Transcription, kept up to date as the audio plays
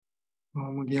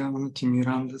Om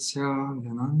Gyanatimmirandasya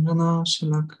Gyananjana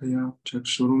Shalakaya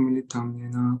Chakshurumilitam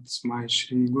Yena Tasmai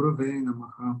Shri Gurave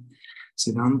Namaha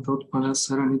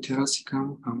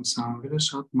Siddhantotpalasaranitirasikam Hamsam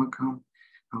Vilashatmakam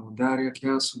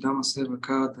Audaryakya Sudama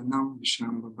Sevaka Danam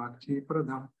Vishamba Bhakti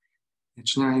Pradam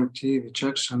Yajnayukti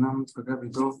Vichakshanam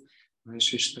Tvagavido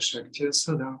Vaishishta Shakti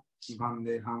Sada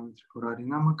Vandeham Tripurari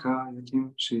Namaka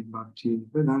Yakim Shri Bhakti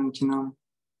Vedantinam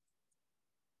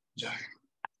Jai.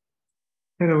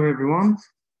 Hello everyone.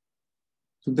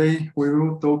 Today we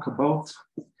will talk about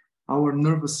our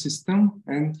nervous system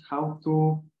and how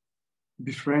to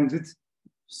befriend it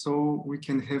so we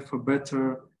can have a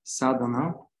better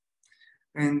sadhana.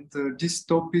 And this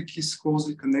topic is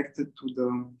closely connected to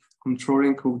the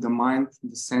controlling of the mind,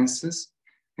 the senses,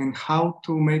 and how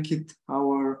to make it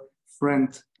our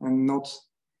friend and not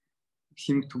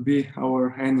him to be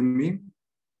our enemy.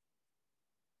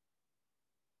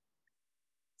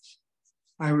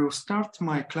 I will start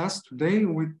my class today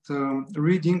with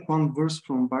reading one verse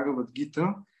from Bhagavad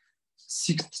Gita,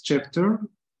 6th chapter,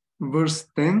 verse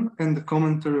 10, and the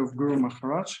commentary of Guru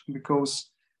Maharaj, because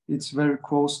it's very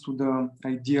close to the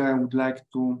idea I would like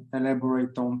to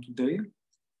elaborate on today,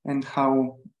 and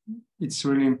how it's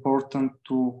really important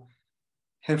to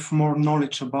have more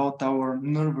knowledge about our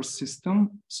nervous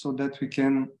system so that we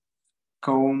can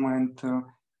calm and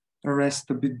rest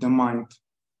a bit the mind.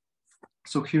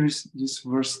 So here is this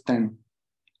verse 10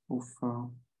 of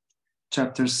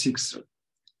chapter 6.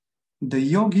 The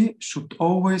yogi should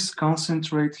always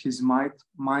concentrate his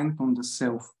mind on the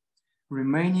self,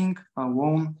 remaining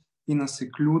alone in a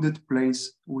secluded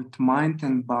place with mind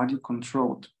and body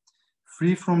controlled,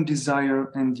 free from desire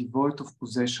and devoid of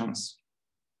possessions.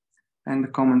 And the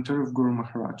commentary of Guru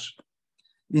Maharaj.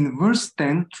 In verse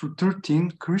 10 through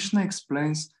 13, Krishna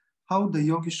explains how the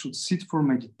yogi should sit for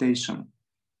meditation.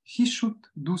 He should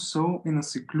do so in a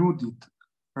secluded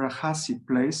Rahasi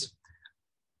place,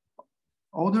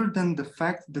 other than the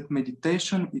fact that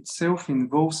meditation itself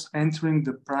involves entering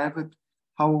the private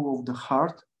hall of the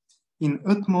heart in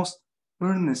utmost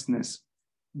earnestness.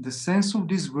 The sense of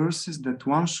this verse is that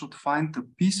one should find a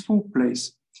peaceful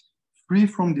place, free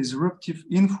from disruptive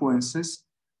influences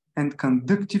and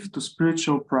conducive to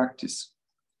spiritual practice.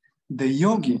 The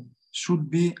yogi should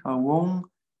be alone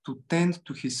to tend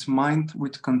to his mind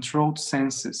with controlled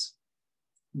senses.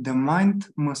 The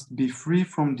mind must be free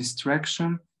from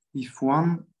distraction if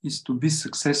one is to be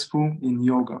successful in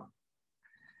yoga.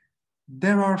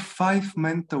 There are 5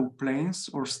 mental planes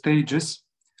or stages,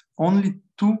 only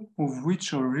 2 of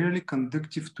which are really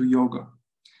conducive to yoga.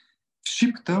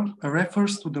 Kshipta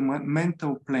refers to the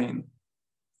mental plane,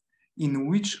 in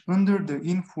which under the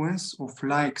influence of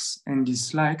likes and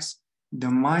dislikes, the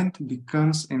mind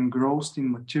becomes engrossed in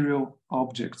material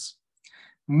objects.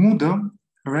 Muda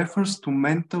refers to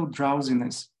mental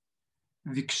drowsiness.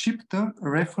 Vikshipta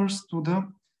refers to the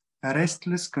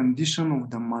restless condition of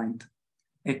the mind.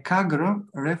 Ekagra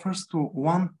refers to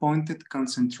one-pointed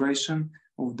concentration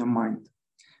of the mind.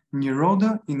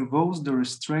 Nirodha involves the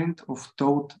restraint of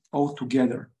thought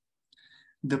altogether.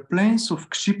 The planes of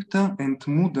Kshipta and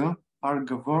Muda are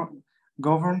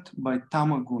governed by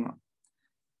Tamaguna.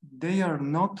 They are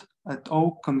not at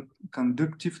all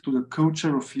conducive to the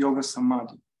culture of Yoga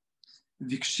Samadhi.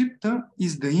 Vikshipta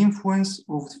is the influence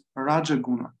of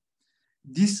Rajaguna.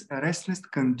 This restless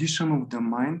condition of the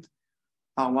mind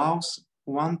allows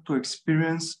one to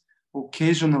experience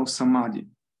occasional Samadhi.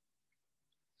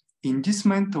 In this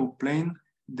mental plane,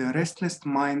 the restless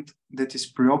mind that is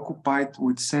preoccupied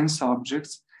with sense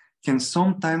objects can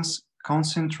sometimes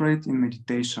concentrate in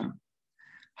meditation.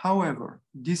 However,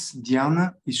 this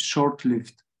dhyana is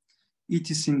short-lived. It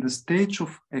is in the stage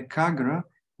of ekagra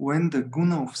when the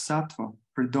guna of sattva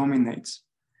predominates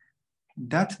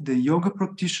that the yoga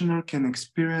practitioner can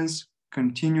experience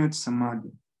continued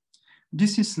samadhi.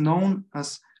 This is known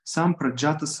as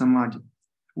samprajata samadhi,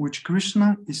 which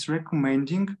Krishna is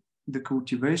recommending the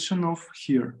cultivation of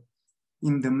here.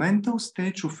 In the mental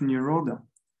stage of nirodha,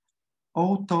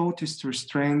 all thought is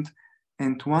restrained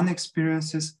and one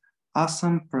experiences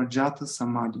asamprajata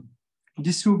samadhi.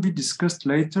 This will be discussed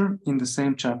later in the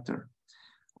same chapter.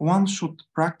 One should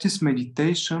practice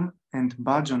meditation and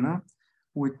bhajana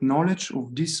with knowledge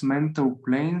of these mental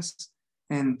planes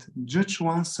and judge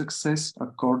one's success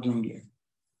accordingly.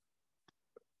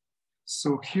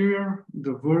 So here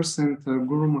the verse and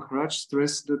Guru Maharaj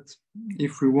stressed that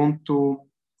if we want to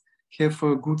have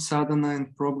a good sadhana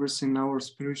and progress in our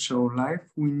spiritual life,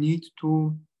 we need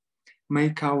to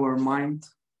make our mind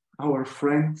our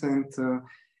friend and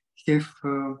have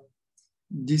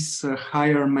these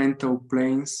higher mental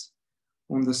planes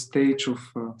on the stage of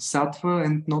sattva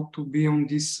and not to be on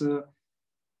this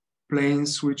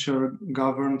planes which are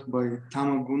governed by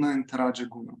Tamaguna and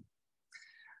Rajaguna.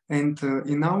 And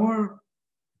in our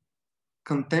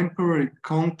contemporary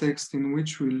context in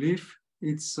which we live,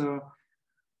 it's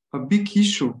a big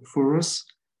issue for us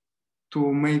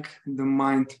to make the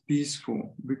mind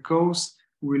peaceful, because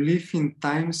we live in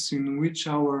times in which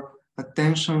our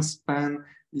attention span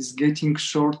is getting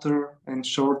shorter and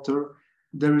shorter.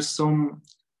 There is some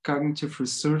cognitive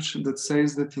research that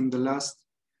says that in the last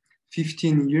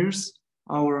 15 years,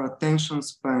 our attention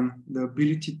span, the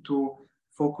ability to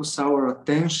focus our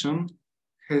attention,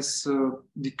 has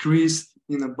decreased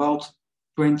in about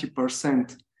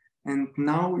 20%. And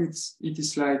now it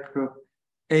is like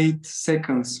 8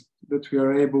 seconds that we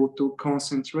are able to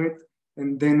concentrate,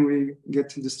 and then we get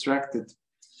distracted.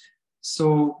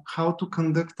 So how to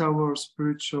conduct our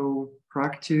spiritual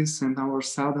practice and our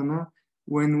sadhana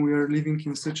when we are living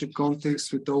in such a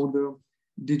context with all the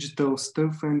digital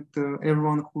stuff, and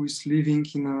everyone who is living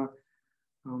in a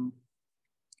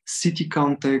city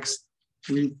context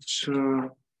which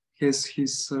has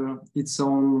its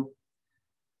own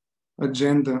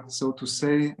agenda, so to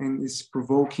say, and is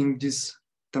provoking this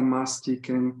tamastic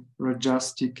and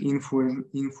rajastic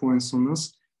influence on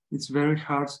us. It's very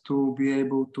hard to be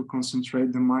able to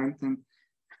concentrate the mind and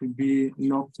to be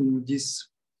not in these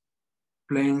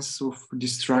planes of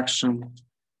distraction.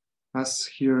 As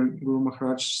here Guru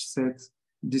Maharaj said,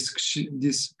 this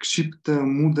kshipta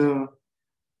muda,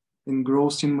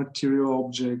 engrossed in material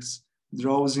objects,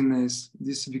 drowsiness,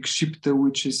 this vikshipta,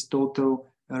 which is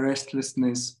total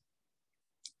restlessness.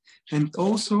 And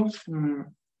also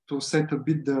to set a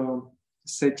bit the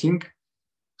setting,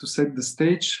 to set the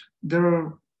stage, there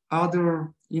are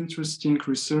other interesting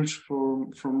research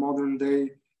from modern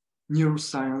day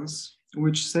neuroscience,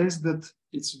 which says that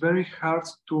it's very hard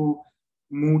to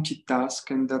multitask,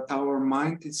 and that our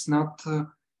mind is not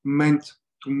meant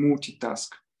to multitask.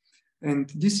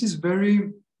 And this is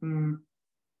very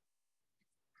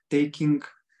taking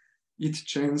its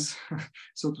chance,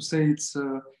 so to say. It's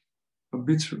a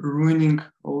bit ruining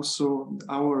also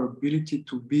our ability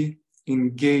to be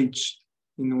engaged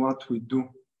in what we do.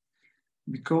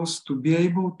 Because to be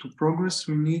able to progress,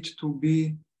 we need to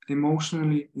be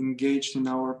emotionally engaged in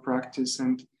our practice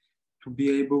and to be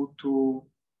able to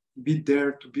be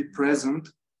there, to be present.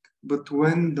 But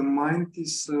when the mind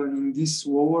is in these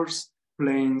lower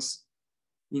planes,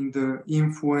 in the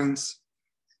influence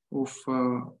of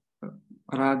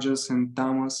rajas and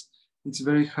tamas, it's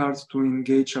very hard to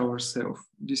engage ourselves.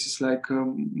 This is like a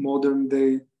modern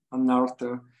day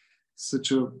anartha,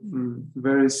 such a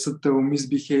very subtle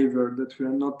misbehavior that we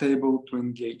are not able to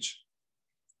engage.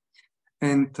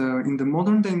 And in the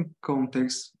modern day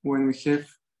context, when we have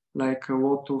like a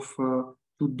lot of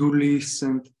to-do lists,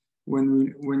 and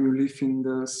when you live in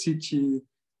the city,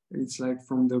 it's like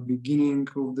from the beginning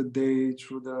of the day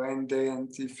through the end day, and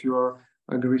if you are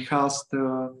a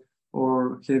grihasta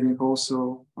or having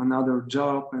also another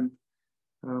job and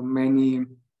many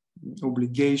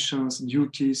obligations,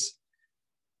 duties,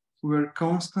 we're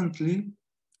constantly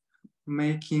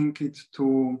making it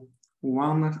to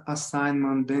one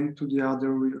assignment, then to the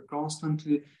other. We're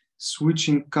constantly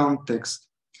switching context.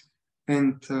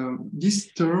 And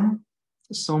this term,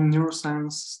 some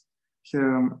neuroscience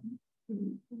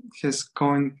has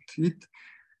coined it.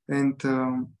 And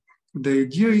the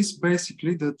idea is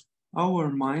basically that our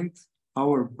mind,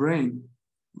 our brain,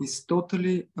 is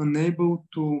totally unable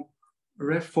to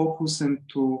refocus and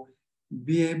to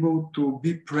be able to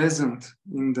be present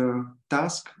in the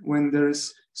task when there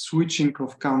is switching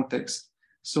of context.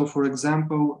 So for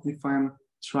example, if I'm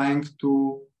trying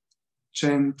to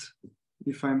chant,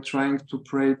 if I'm trying to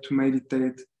pray, to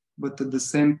meditate, but at the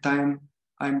same time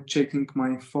I'm checking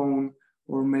my phone,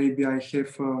 or maybe I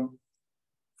have a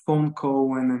phone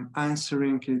call and I'm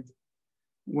answering it,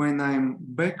 when I'm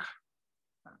back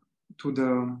to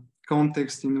the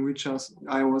context in which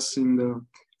I was in the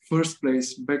first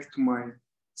place, back to my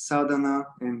sadhana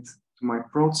and to my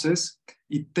process,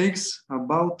 it takes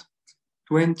about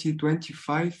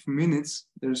 20-25 minutes.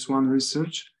 There's one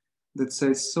research that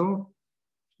says so,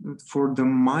 for the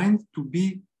mind to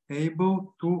be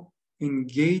able to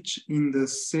engage in the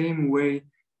same way,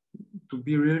 to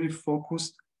be really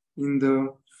focused in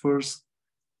the first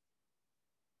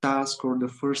task or the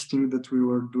first thing that we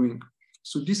were doing.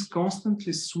 So this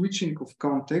constantly switching of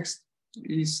context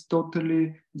is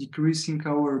totally decreasing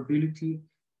our ability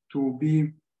to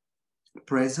be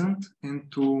present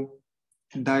and to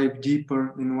dive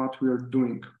deeper in what we are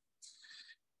doing.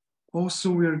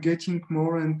 Also, we are getting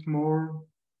more and more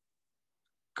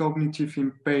cognitive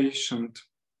impatient.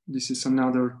 This is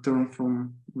another term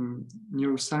from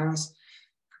neuroscience.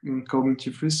 in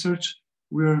cognitive research,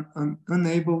 we are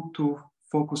unable to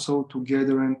focus all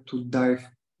together and to dive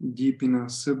deep in a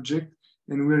subject,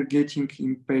 and we're getting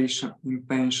impatient.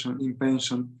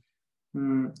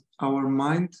 Our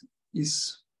mind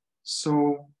is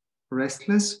so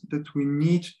restless that we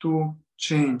need to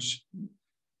change.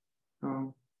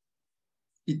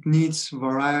 It needs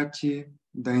variety,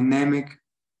 dynamic.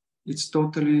 It's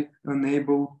totally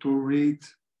unable to read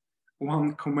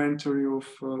one commentary of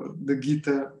the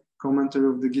Gita,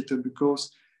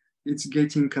 because it's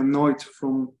getting annoyed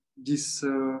from this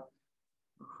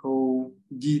whole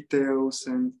details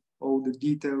and all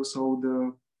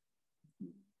the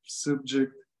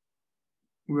subject.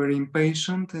 We're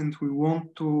impatient and we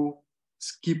want to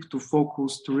skip to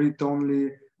focus, to read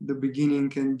only the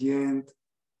beginning and the end.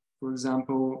 For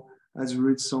example, as we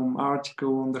read some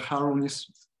article on the harmonies,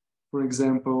 for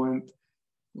example, and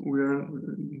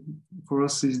for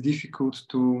us it's difficult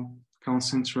to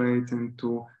concentrate and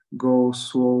to go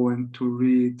slow and to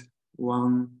read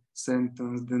one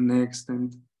sentence, the next,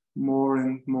 and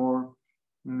more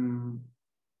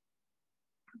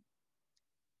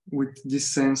with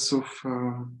this sense of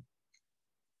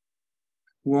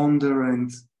wonder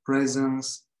and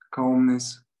presence,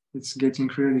 calmness. It's getting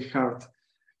really hard.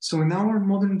 So in our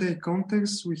modern day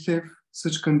context, we have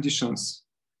such conditions: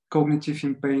 cognitive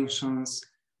impatience,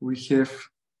 we have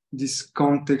this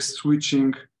context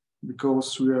switching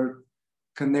because we are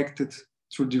connected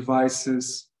through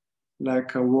devices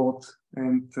like a lot,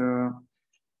 and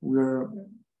we're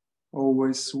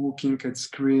always looking at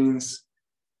screens.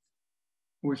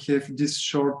 We have this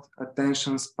short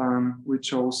attention span,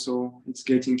 which also is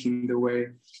getting in the way.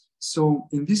 So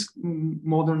in this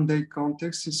modern day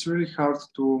context, it's really hard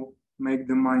to make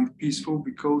the mind peaceful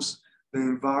because the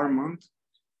environment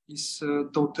is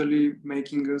totally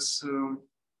making us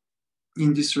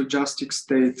in this rajasic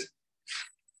state,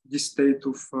 this state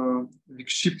of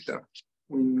vikshipta,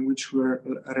 in which we're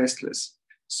restless.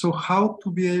 So how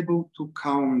to be able to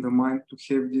calm the mind, to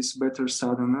have this better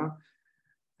sadhana?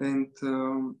 And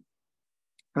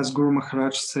as Guru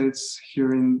Maharaj says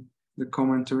here in the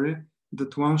commentary,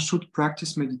 that one should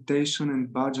practice meditation and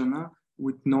bhajana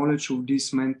with knowledge of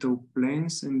these mental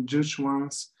planes and judge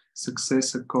one's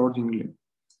success accordingly.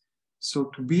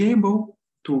 So to be able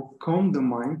to calm the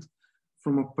mind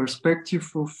from a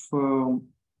perspective of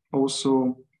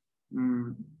also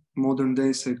modern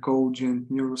day psychology and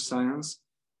neuroscience,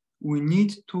 we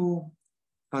need to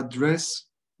address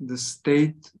the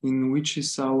state in which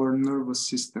is our nervous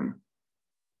system.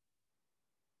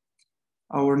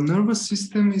 Our nervous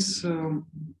system is,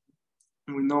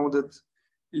 we know that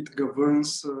it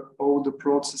governs all the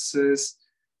processes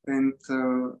and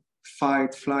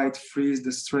fight, flight, freeze,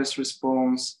 the stress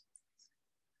response.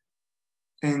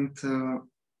 And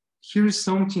here is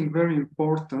something very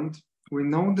important. We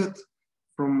know that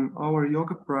from our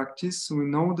yoga practice, we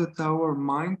know that our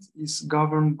mind is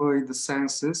governed by the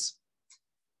senses,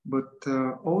 but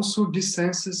also these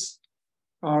senses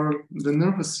are the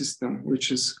nervous system,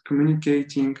 which is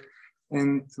communicating.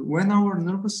 And when our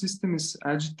nervous system is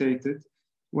agitated,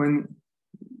 when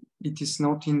it is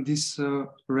not in this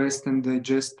rest and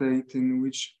digest state in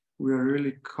which we are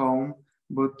really calm,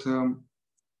 but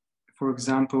for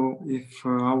example, if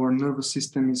our nervous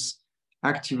system is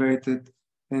activated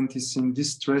and is in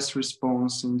this stress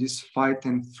response, in this fight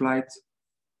and flight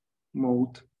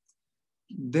mode,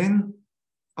 then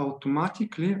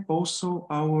automatically also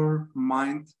our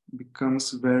mind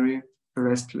becomes very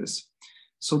restless.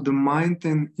 So the mind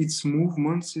and its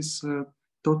movements is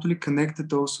totally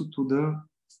connected also to the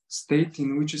state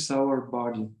in which is our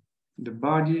body, the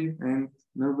body and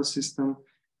nervous system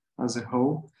as a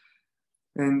whole.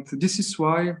 And this is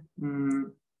why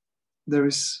there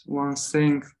is one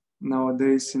saying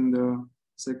nowadays in the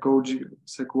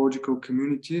psychological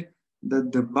community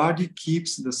that the body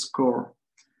keeps the score.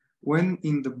 When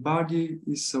in the body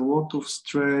is a lot of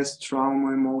stress,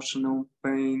 trauma, emotional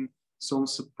pain, some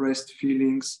suppressed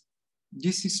feelings,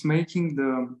 this is making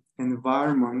the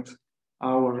environment,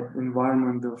 our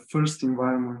environment, the first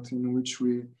environment in which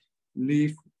we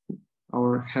live,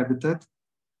 our habitat,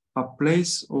 a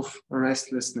place of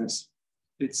restlessness.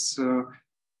 It's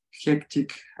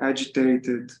hectic,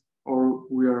 agitated, or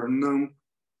we are numb.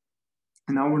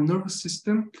 And our nervous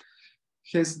system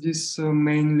has this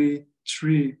mainly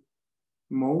three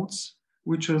modes,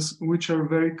 which are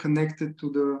very connected to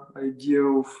the idea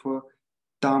of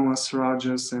tamas,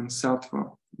 rajas, and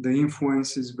sattva. The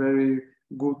influence is very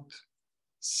good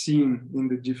seen in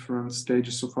the different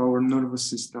stages of our nervous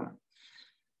system.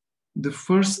 The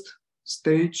first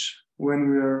stage, when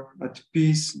we are at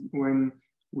peace, when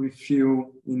we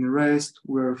feel in rest,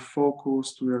 we're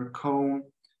focused, we're calm.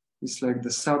 It's like the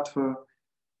sattva.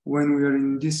 When we are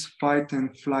in this fight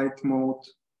and flight mode,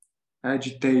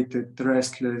 agitated,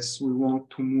 restless, we want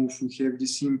to move, we have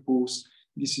this impulse,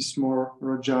 this is more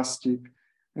rajasic.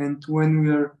 And when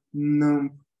we are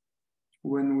numb,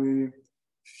 when we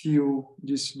feel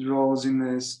this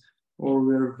drowsiness, or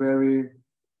we're very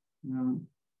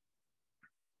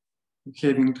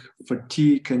having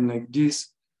fatigue and like this,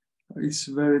 it's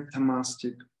very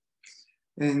tamastic.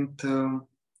 And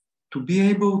to be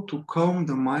able to calm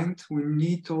the mind, we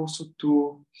need also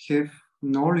to have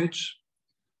knowledge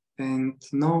and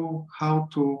know how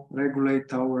to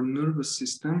regulate our nervous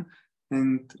system.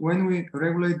 And when we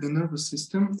regulate the nervous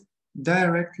system,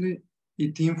 directly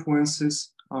it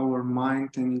influences our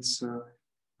mind and its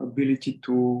ability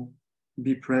to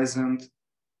be present,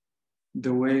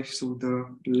 the waves of the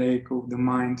lake of the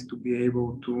mind to be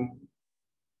able to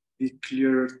be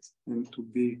cleared and to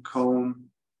be calm.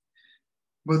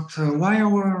 But why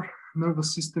our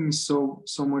nervous system is so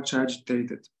much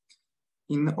agitated?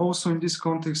 Also in this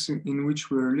context in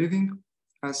which we're living,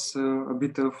 as a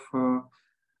bit of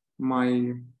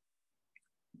my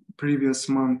previous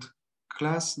month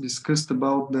class discussed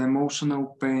about the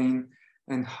emotional pain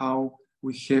and how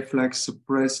we have like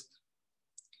suppressed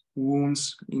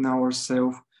wounds in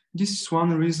ourselves. This is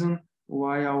one reason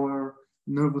why our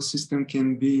nervous system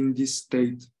can be in this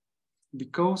state.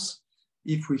 Because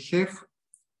if we have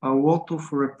a lot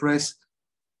of repressed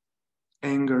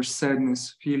anger,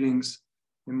 sadness, feelings,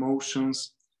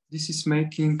 emotions, this is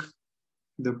making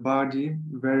the body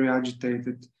very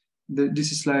agitated.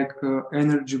 This is like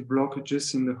energy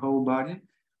blockages in the whole body,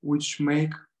 which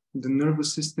make the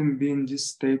nervous system be in this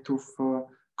state of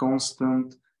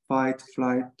constant fight,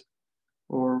 flight,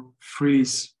 or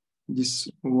freeze, this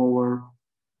lower,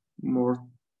 more,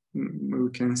 we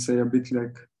can say a bit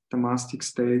like tamastic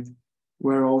state,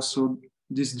 where also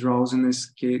this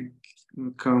drowsiness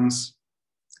comes.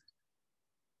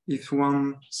 If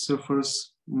one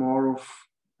suffers more of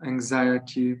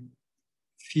anxiety,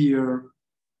 fear,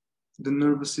 the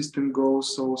nervous system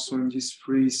goes also in this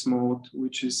freeze mode,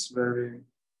 which is very,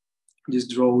 this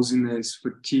drowsiness,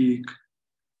 fatigue,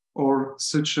 or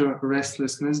such a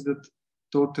restlessness that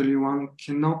totally one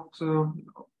cannot,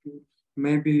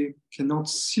 maybe cannot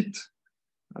sit.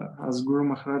 As Guru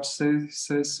Maharaj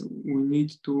says, we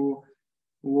need to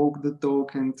walk the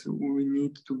talk and we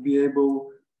need to be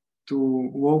able to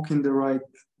walk in the right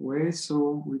way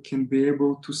so we can be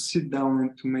able to sit down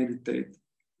and to meditate.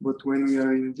 But when we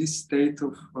are in this state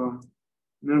of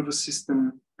nervous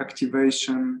system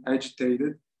activation,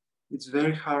 agitated, it's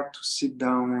very hard to sit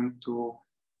down and to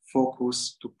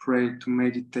focus, to pray, to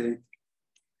meditate.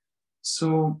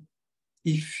 So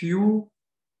if you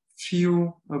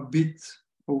feel a bit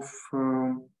of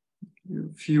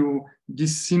feel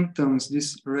these symptoms,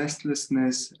 this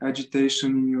restlessness,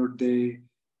 agitation in your day,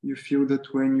 you feel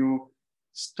that when you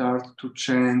start to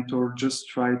chant or just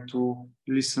try to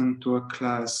listen to a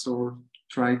class or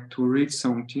try to read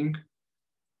something,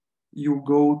 you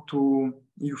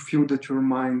feel that your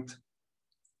mind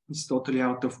is totally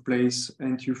out of place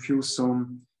and you feel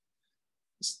some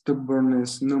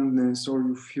stubbornness, numbness, or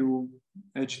you feel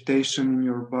agitation in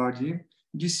your body.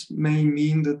 This may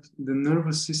mean that the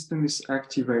nervous system is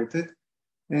activated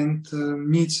and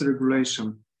needs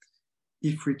regulation.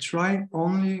 If we try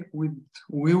only with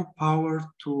willpower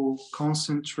to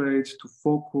concentrate, to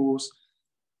focus,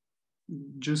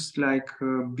 just like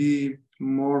be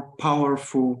more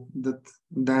powerful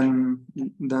than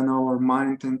our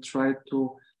mind and try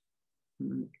to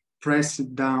press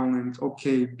it down and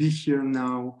okay, be here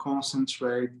now,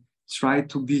 concentrate, try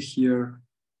to be here,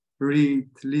 read,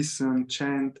 listen,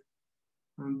 chant.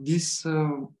 This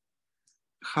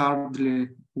hardly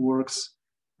works.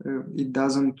 It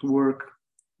doesn't work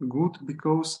good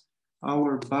because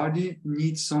our body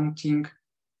needs something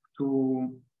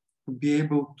to be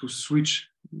able to switch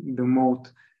the mode.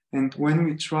 And when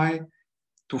we try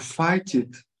to fight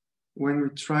it, when we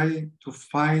try to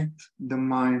fight the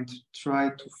mind, try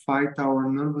to fight our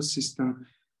nervous system,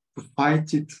 to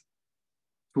fight it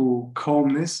to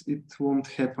calmness, it won't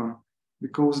happen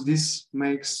because this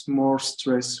makes more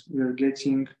stress. We are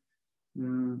getting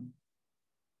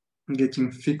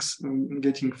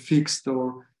fixed,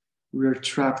 or we are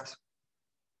trapped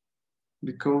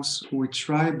because we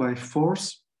try by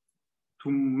force to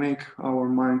make our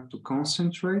mind to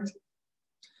concentrate,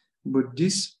 but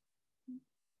this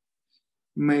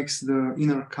makes the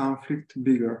inner conflict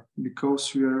bigger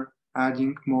because we are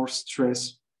adding more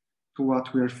stress to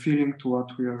what we are feeling, to what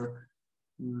we are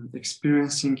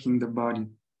experiencing in the body.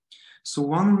 So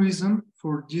one reason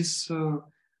for this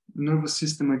nervous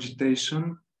system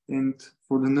agitation, and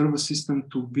for the nervous system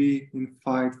to be in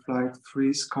fight, flight,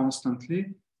 freeze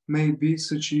constantly, may be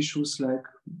such issues like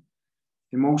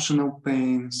emotional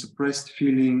pain, suppressed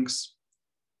feelings,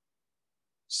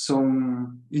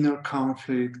 some inner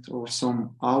conflict or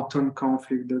some outer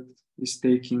conflict that is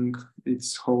taking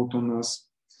its hold on us.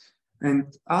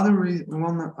 And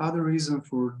one other reason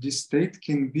for this state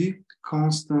can be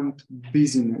constant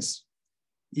busyness.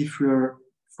 If we are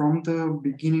from the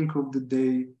beginning of the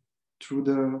day through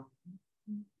the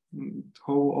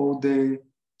whole day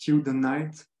till the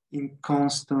night in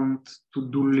constant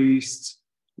to-do lists,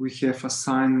 we have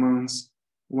assignments,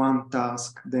 one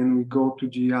task, then we go to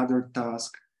the other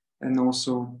task. And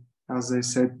also, as I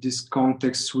said, this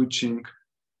context switching.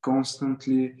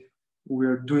 Constantly,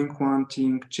 we're doing one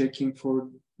thing, checking for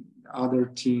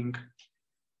other thing.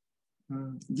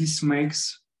 This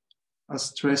makes a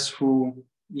stressful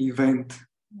event,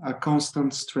 a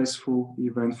constant stressful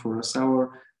event for us.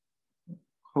 Our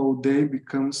whole day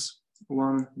becomes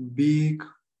one big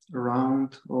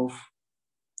round of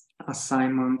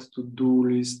assignment, to-do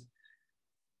list,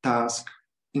 task.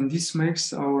 And this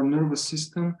makes our nervous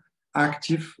system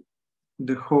active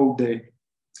the whole day.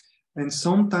 And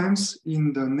sometimes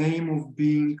in the name of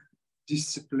being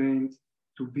disciplined,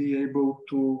 to be able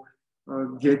to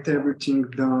get everything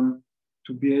done,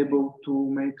 to be able to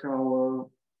make our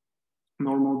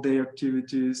normal day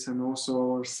activities and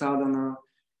also our sadhana,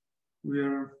 we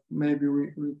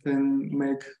can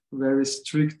make very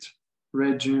strict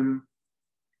regime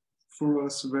for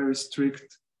us, very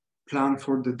strict plan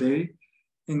for the day.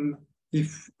 And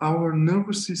if our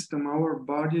nervous system, our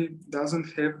body doesn't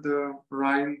have the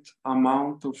right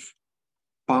amount of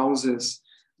pauses,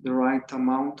 the right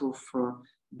amount of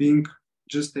being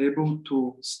just able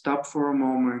to stop for a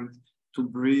moment, to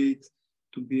breathe,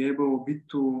 to be able a bit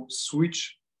to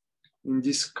switch in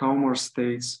these calmer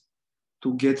states,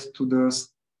 to get to the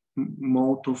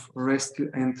mode of rest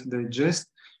and digest.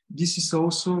 This is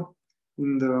also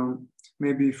in the,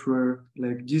 maybe if we're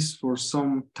like this for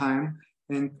some time,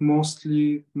 and most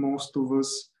of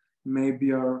us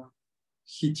maybe are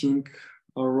hitting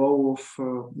a row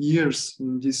of years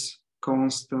in this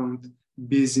constant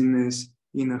busyness,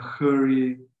 in a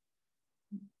hurry.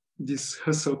 This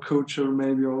hustle culture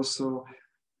maybe also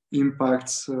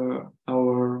impacts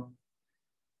our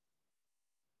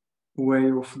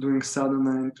way of doing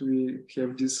sadhana, and we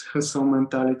have this hustle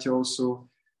mentality also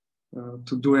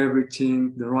to do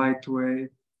everything the right way.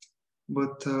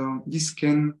 But this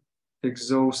can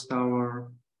exhaust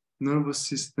our nervous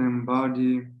system,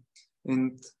 body,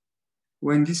 and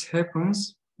when this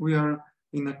happens, we are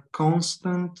in a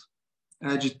constant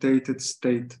agitated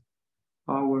state.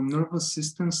 Our nervous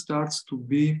system starts to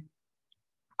be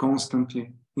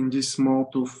constantly in this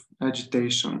mode of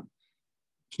agitation,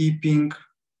 keeping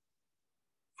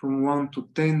from 1 to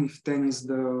 10, if 10 is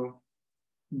the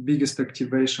biggest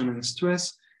activation and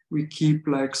stress, we keep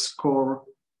like score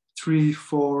 3,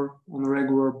 4 on a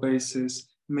regular basis.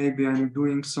 Maybe I'm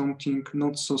doing something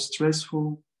not so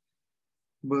stressful,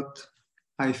 but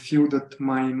I feel that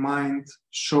my mind,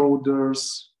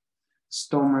 shoulders,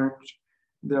 stomach,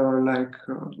 they are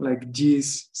like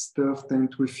this stuff,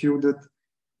 and we feel that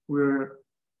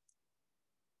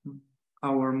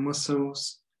our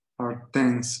muscles are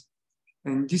tense.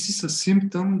 And this is a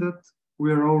symptom that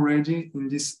we are already in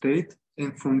this state.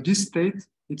 And from this state,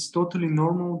 it's totally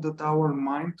normal that our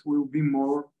mind will be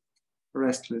more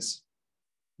restless.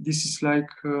 This is like,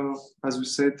 as we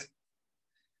said,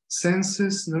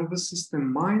 senses, nervous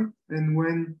system, mind. And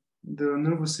when the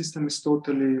nervous system is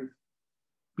totally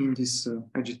in this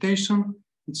agitation,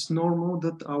 it's normal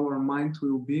that our mind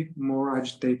will be more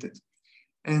agitated.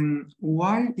 And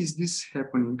why is this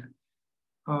happening?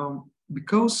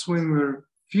 Because when we're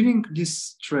feeling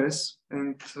this stress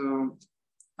and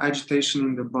agitation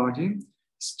in the body,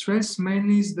 stress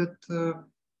mainly is that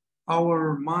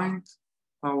our mind,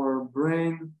 our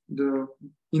brain, the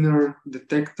inner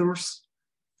detectors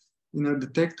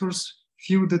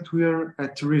feel that we are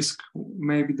at risk,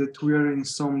 maybe that we are in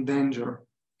some danger,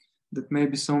 that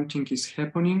maybe something is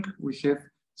happening, we have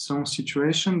some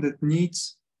situation that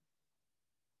needs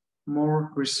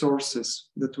more resources,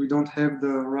 that we don't have the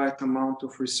right amount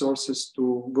of resources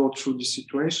to go through the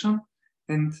situation.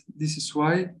 And this is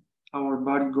why our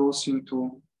body goes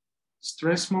into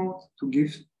stress mode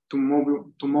to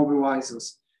mobilize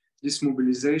us. This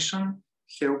mobilization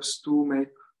helps to make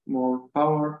more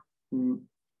power,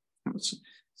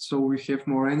 so we have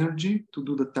more energy to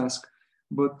do the task.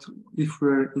 But if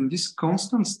we're in this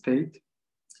constant state,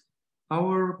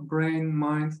 our brain,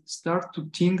 mind start to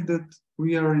think that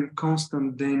we are in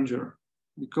constant danger,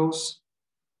 because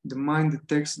the mind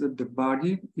detects that the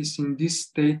body is in this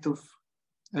state of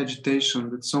agitation,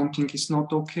 that something is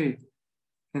not okay.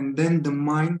 And then the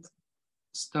mind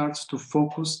starts to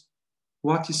focus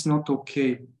what is not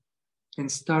okay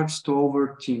and starts to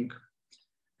overthink.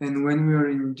 And when we are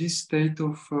in this state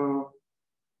of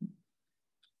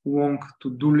long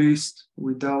to-do list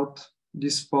without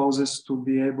these pauses to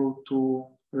be able to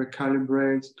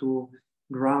recalibrate, to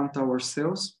ground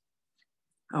ourselves,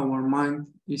 our mind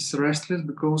is restless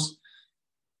because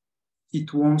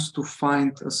it wants to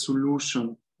find a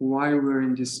solution why we're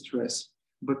in this stress.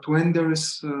 But when there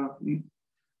is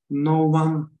no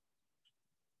one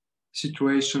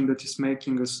situation that is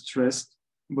making us stressed,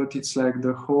 but it's like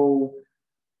the whole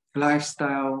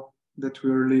lifestyle that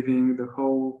we're living, the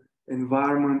whole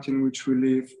environment in which we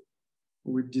live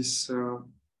with these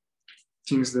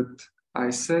things that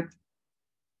I said,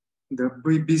 the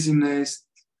busyness,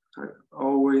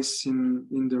 always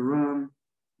in the run,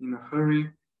 in a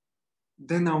hurry,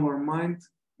 then our mind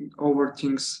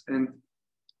overthinks. And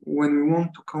when we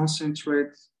want to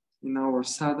concentrate in our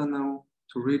sadhana,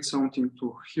 to read something,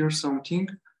 to hear something,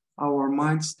 our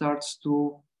mind starts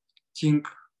to think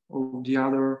of the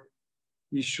other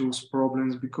issues,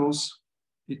 problems, because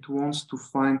it wants to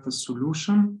find a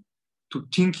solution, to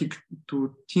think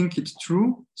it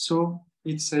through, so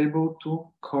it's able to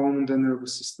calm the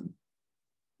nervous system.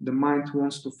 The mind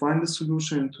wants to find a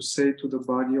solution and to say to the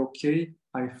body, okay,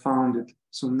 I found it.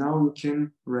 So now we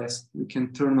can rest, we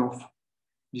can turn off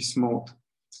this mode.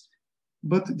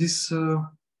 But this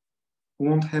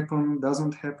won't happen,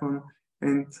 doesn't happen,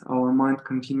 and our mind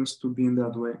continues to be in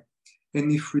that way.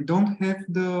 And if we don't have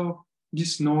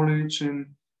this knowledge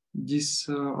and this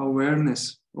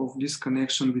awareness of this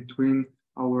connection between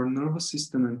our nervous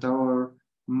system and our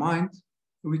mind,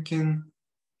 we can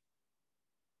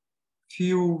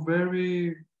feel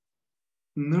very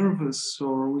nervous,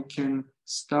 or we can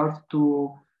start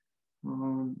to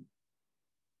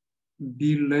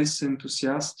be less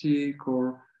enthusiastic,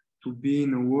 or to be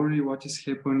in a worry what is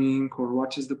happening, or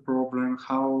what is the problem,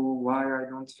 why I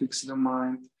don't fix the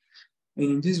mind. And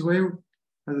in this way,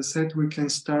 as I said, we can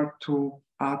start to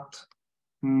add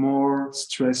more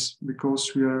stress,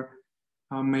 because we are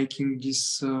making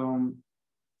this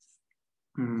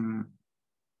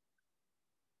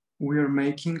we are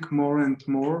making more and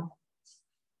more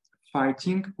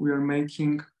fighting, we are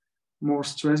making more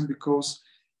stress because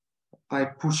I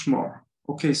push more.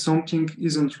 Okay, something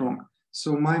isn't wrong.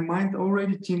 So my mind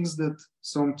already thinks that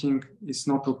something is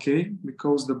not okay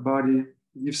because the body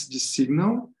gives this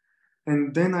signal.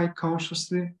 And then I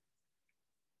consciously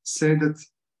say that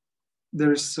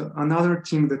there's another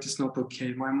thing that is not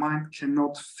okay. My mind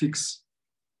cannot fix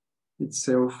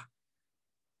itself.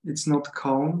 It's not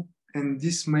calm. And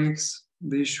this makes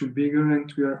the issue bigger,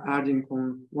 and we are adding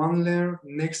on one layer,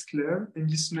 next layer, and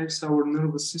this makes our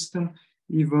nervous system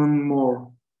even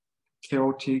more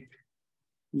chaotic,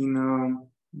 in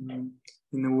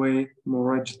a way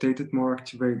more agitated, more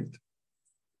activated.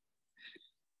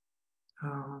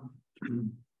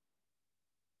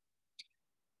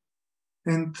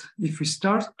 And if we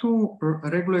start to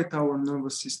regulate our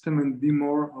nervous system and be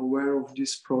more aware of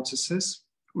these processes,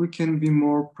 we can be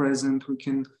more present, we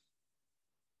can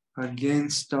again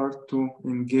start to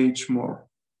engage more,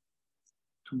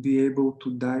 to be able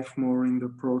to dive more in the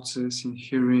process, in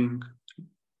hearing,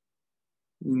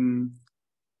 in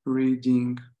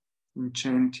reading, in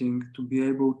chanting, to be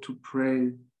able to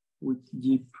pray with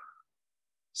deep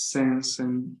sense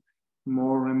and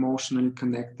more emotionally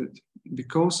connected.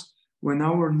 Because when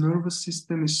our nervous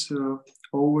system is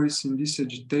always in this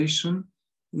agitation,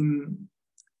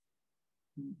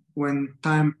 when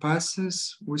time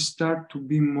passes, we start to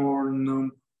be more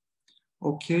numb.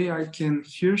 Okay, I can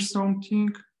hear something,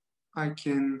 I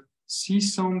can see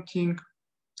something,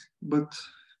 but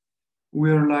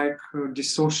we're like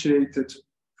dissociated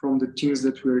from the things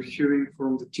that we're hearing,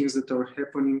 from the things that are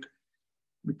happening,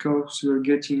 because we're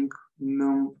getting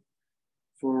numb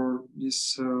for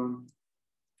this,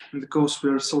 because we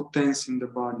are so tense in the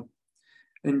body.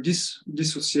 And this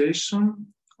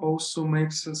dissociation also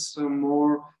makes us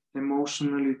more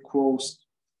emotionally closed,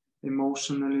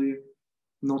 emotionally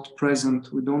not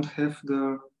present. We don't have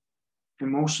the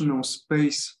emotional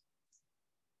space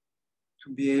to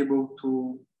be able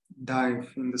to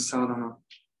dive in the sadhana.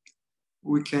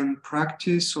 We can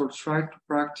practice or try to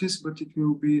practice, but it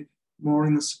will be more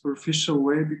in a superficial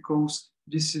way, because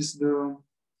this is the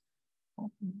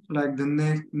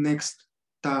next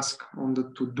task on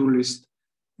the to-do list.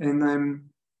 And I'm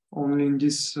only in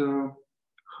this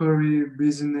hurry,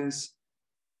 busyness.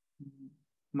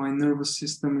 My nervous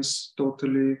system is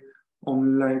totally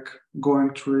on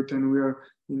going through it, and we are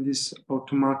in this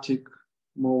automatic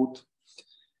mode.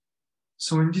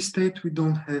 So in this state, we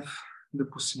don't have the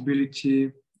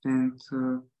possibility and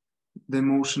the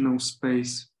emotional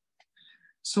space.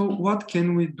 So what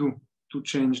can we do to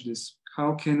change this?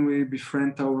 How can we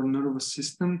befriend our nervous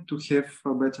system to have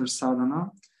a better sadhana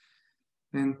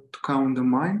and to calm the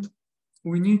mind?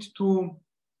 We need to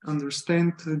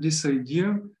understand this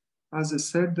idea, as I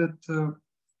said, that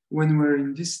when we're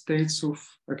in these states of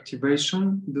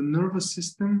activation, the nervous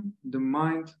system, the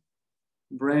mind,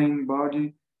 brain,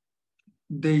 body,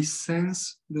 they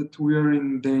sense that we are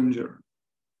in danger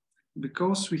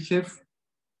because we have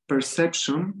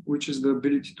perception, which is the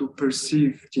ability to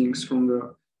perceive things from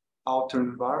the outer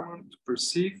environment, to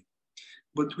perceive,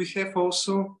 but we have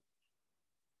also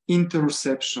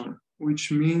interoception,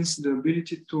 which means the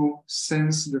ability to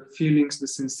sense the feelings, the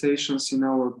sensations in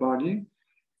our body.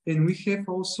 And we have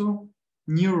also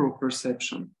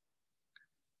neuroperception,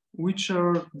 which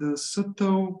are the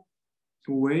subtle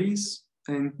ways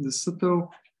and the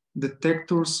subtle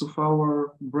detectors of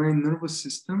our brain nervous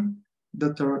system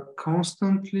that are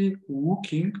constantly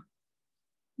looking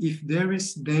if there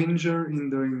is danger in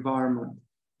the environment,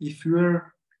 if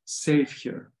we're safe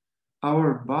here.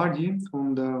 Our body,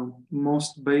 on the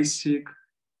most basic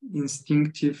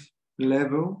instinctive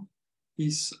level,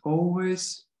 is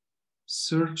always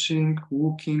searching,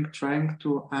 looking, trying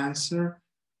to answer,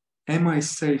 am I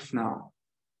safe now?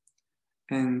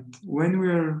 And when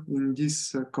we're in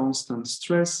this constant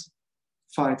stress,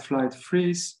 fight, flight,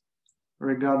 freeze,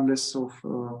 regardless of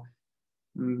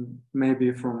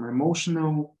maybe from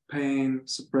emotional pain,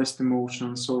 suppressed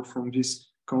emotions, or from this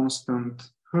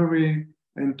constant hurry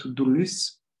and to-do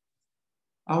lists,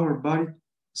 our body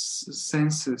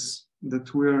senses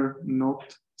that we're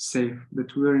not safe,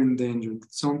 that we're in danger,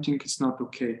 that something is not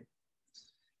okay.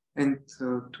 And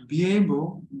to be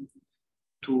able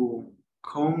to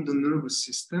calm the nervous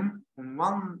system, on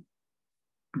one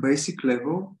basic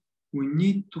level, we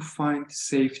need to find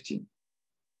safety.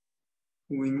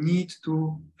 We need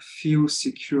to feel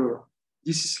secure.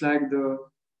 This is like the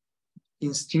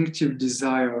instinctive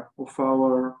desire of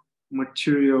our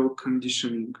material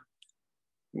conditioning.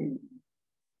 We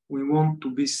want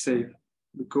to be safe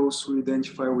because we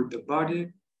identify with the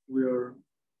body, we are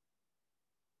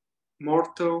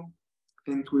mortal,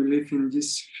 and we live in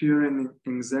this fear and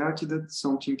anxiety that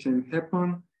something can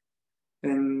happen.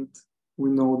 And we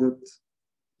know that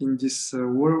in this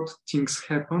world, things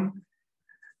happen.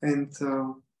 And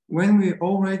when we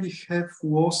already have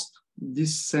lost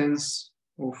this sense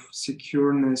of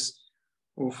secureness,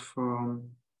 of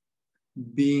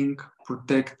being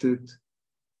protected,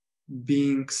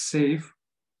 being safe,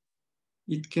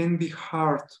 it can be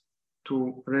hard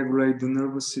to regulate the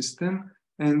nervous system,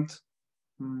 and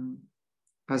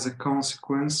as a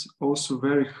consequence, also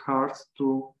very hard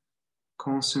to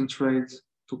concentrate,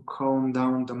 to calm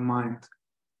down the mind.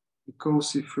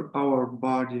 Because if our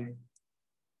body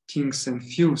thinks and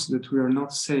feels that we are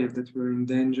not safe, that we're in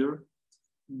danger,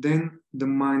 then the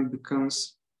mind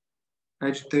becomes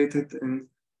agitated, and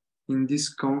in this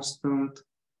constant,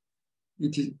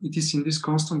 it is in this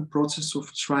constant process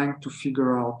of trying to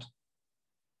figure out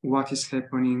what is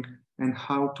happening and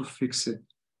how to fix it,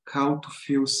 how to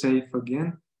feel safe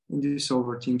again, and this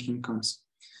overthinking comes.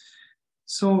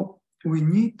 So we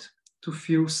need to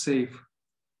feel safe.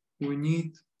 We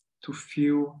need to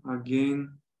feel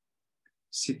again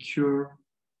secure,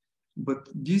 but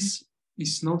this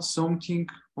is not something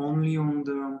only on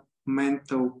the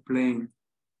mental plane.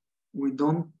 We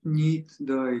don't need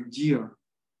the idea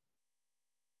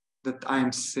that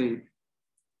I'm safe,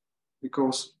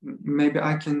 because maybe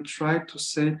I can try to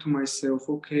say to myself,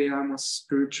 okay, I'm a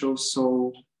spiritual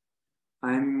soul,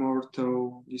 I'm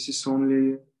immortal, this is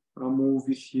only a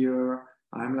movie here,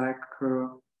 I'm like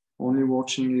only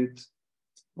watching it,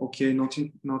 okay,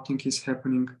 nothing is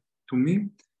happening to me.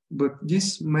 But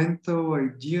these mental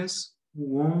ideas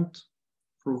won't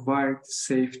provide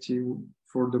safety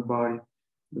for the body.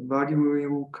 The body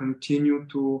will continue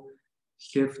to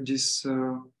have this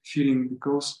feeling,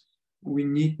 because we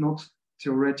need not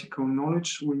theoretical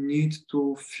knowledge, we need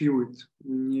to feel it.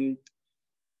 We need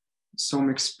some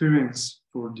experience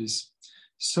for this.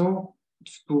 So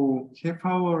to have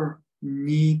our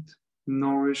need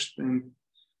nourished and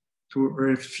to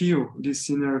refill this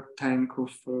inner tank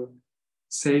of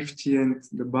safety, and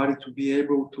the body to be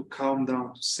able to calm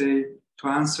down, to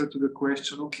answer to the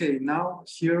question, okay, now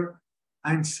here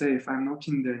I'm safe, I'm not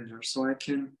in danger, so I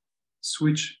can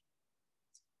switch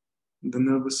the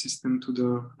nervous system to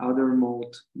the other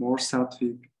mode, more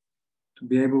sattvic, to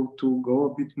be able to go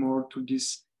a bit more to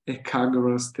this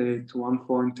ekagra state,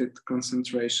 one-pointed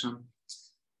concentration.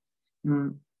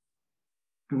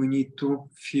 we need to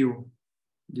feel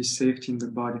this safety in the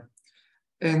body.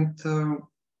 And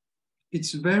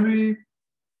it's very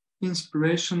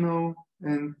inspirational,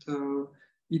 and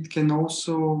it can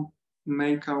also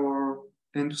make our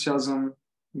enthusiasm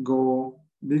go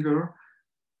bigger,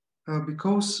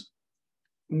 because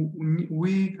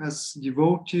we as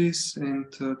devotees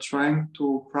and trying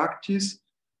to practice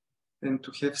and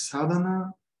to have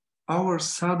sadhana, our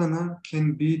sadhana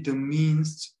can be the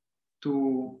means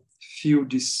to feel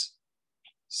this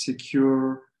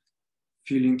secure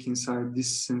feeling inside,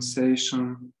 this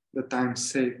sensation that I'm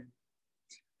safe.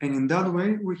 And in that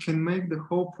way, we can make the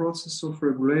whole process of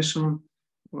regulation,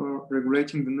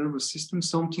 regulating the nervous system,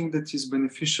 something that is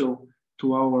beneficial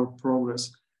to our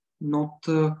progress, not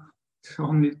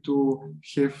only to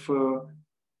have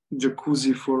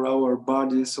jacuzzi for our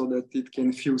body so that it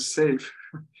can feel safe,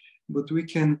 but we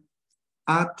can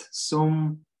add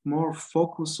some more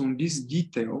focus on this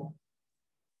detail,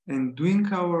 and doing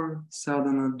our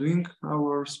sadhana, doing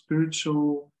our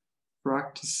spiritual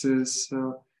practices,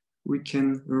 we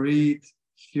can read,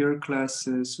 hear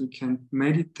classes, we can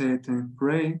meditate and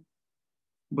pray,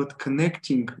 but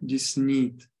connecting this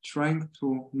need, trying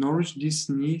to nourish this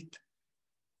need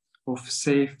of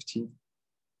safety,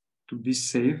 to be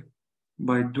safe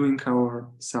by doing our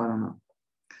sadhana.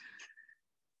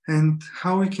 And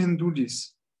how we can do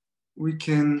this? We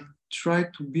can try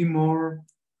to be more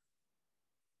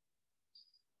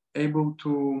able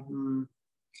to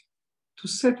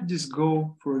set this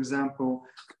goal. For example,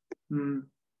 when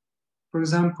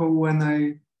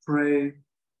I pray,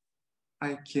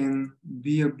 I can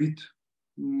be a bit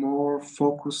more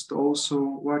focused also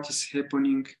what is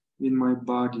happening in my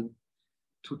body,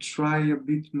 to try a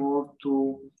bit more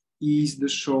to ease the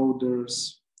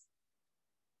shoulders,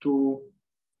 to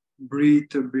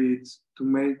breathe a bit, to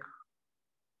make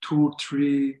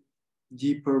 2-3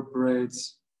 deeper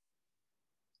breaths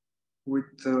with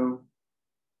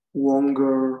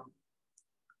longer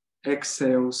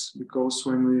exhales, because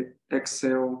when we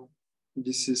exhale,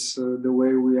 this is the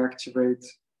way we activate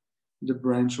the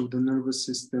branch of the nervous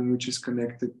system which is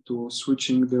connected to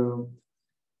switching the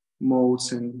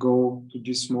modes and go to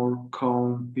this more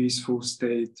calm, peaceful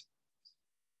state.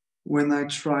 When I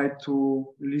try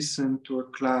to listen to a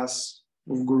class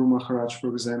of Guru Maharaj, for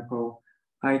example,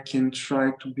 I can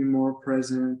try to be more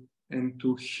present and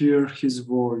to hear his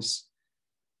voice,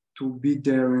 to be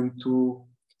there and to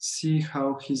see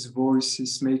how his voice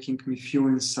is making me feel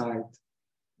inside.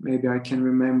 Maybe I can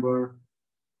remember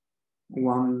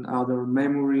one other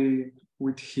memory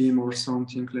with him or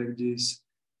something like this.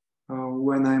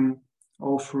 When I'm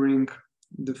offering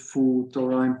the food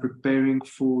or I'm preparing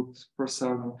food for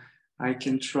someone, I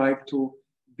can try to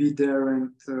be there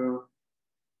and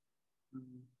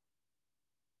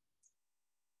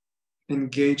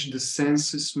engage the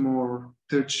senses more,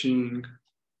 touching,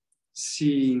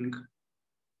 seeing,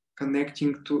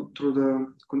 connecting to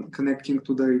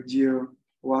the idea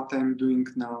what I'm doing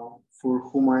now, for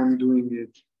whom I'm doing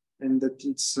it, and that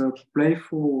it's a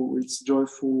playful, it's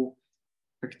joyful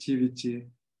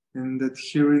activity, and that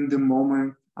here in the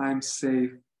moment I'm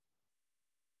safe.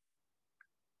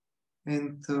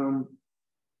 And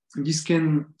this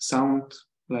can sound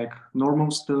like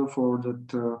normal stuff, or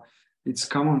that it's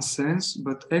common sense,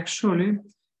 but actually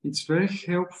it's very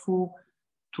helpful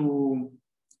to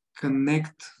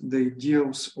connect the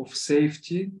ideals of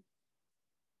safety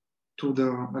to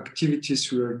the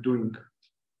activities we are doing.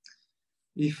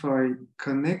 If I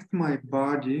connect my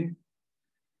body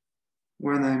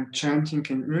when I'm chanting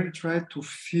and really try to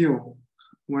feel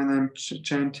when I'm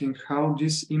chanting how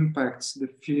this impacts the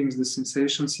feelings, the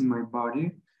sensations in my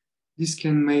body, this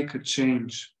can make a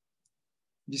change.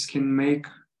 This can make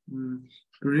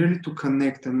really to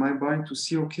connect and my body to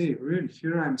see, okay, really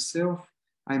here I'm safe,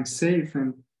 and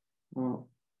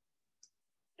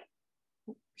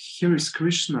here is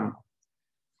Krishna.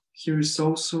 Here is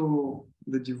also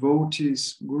the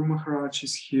devotees. Guru Maharaj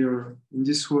is here in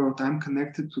this world. I'm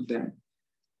connected to them.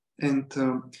 And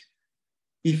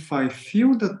if I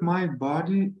feel that my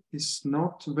body is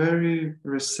not very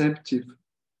receptive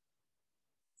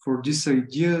for these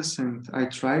ideas, and I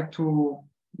try to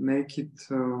make it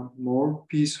more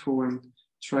peaceful and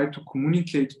try to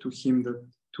communicate to him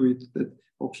that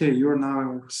okay, you're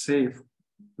now safe.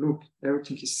 Look,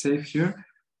 everything is safe here,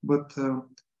 but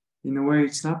in a way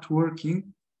it's not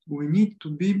working. We need to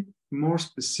be more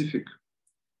specific.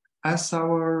 As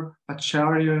our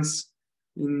acharyas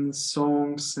in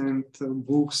songs and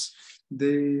books,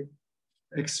 they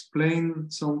explain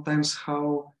sometimes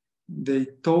how they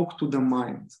talk to the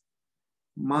mind.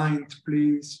 Mind,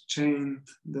 please chant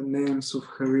the names of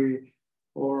Hari.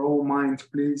 or oh mind,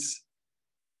 please.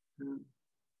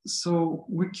 So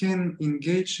we can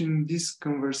engage in this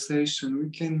conversation. We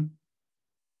can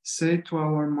say to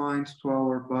our mind, to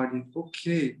our body,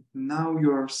 okay, now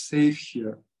you are safe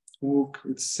here. Look,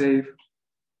 it's safe.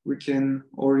 We can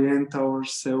orient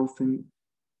ourselves in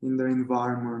the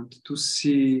environment to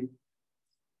see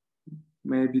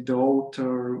maybe the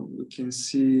altar, we can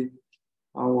see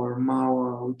our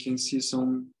mawa, we can see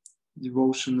some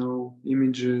devotional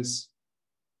images,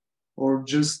 or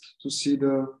just to see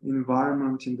the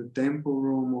environment in the temple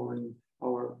room or in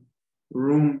our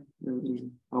room,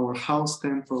 in our house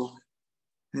temple.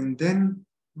 And then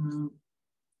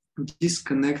this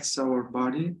connects our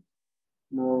body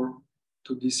more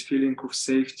to this feeling of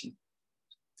safety.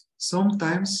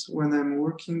 Sometimes when I'm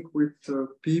working with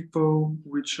people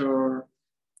which are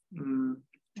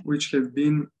which have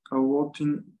been a lot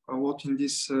in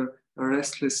these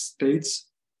restless states,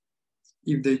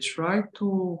 if they try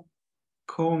to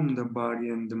calm the body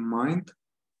and the mind,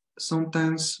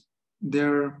 sometimes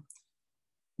they're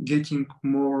getting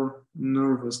more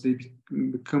nervous. They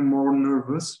become more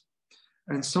nervous,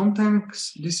 and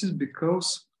sometimes this is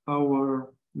because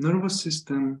our nervous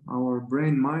system, our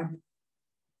brain, mind,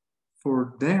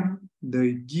 for them, the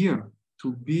idea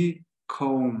to be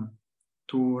calm,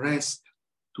 to rest,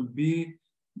 to be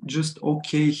just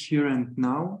okay here and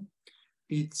now,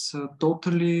 it's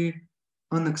totally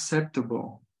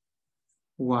unacceptable.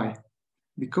 Why?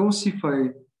 Because if I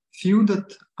feel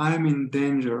that I'm in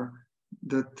danger,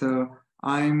 that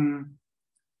I'm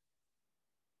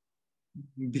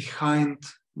behind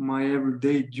my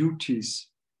everyday duties,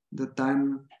 that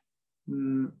I'm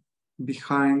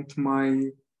behind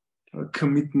my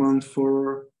commitment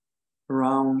for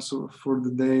rounds or for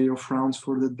the day, of rounds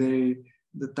for the day,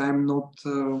 that I'm not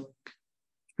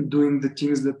doing the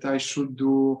things that I should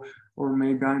do, or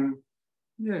maybe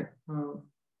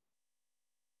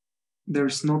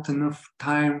there's not enough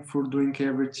time for doing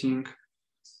everything.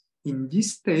 In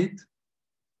this state,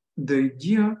 the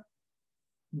idea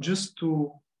just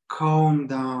to calm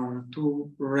down,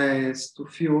 to rest, to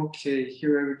feel okay,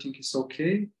 here everything is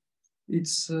okay,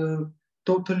 it's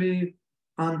totally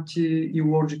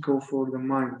anti-illogical for the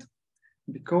mind.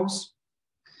 Because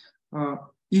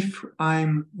if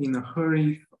I'm in a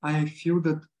hurry, if I feel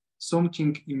that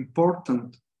something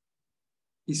important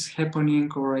is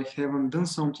happening or I haven't done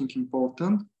something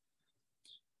important,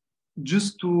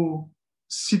 just to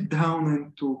sit down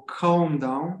and to calm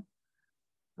down,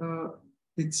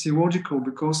 it's illogical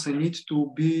because I need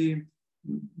to be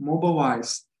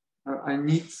mobilized. I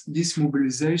need this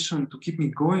mobilization to keep me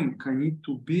going. I need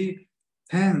to be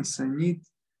tense. I need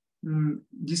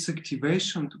this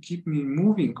activation to keep me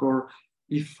moving. Or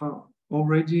if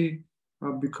already,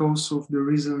 because of the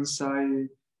reasons I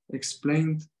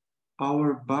explained,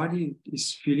 our body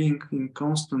is feeling in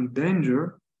constant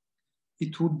danger,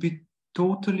 it would be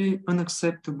totally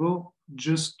unacceptable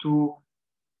just to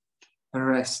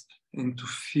rest and to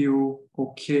feel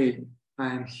okay.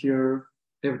 I am here,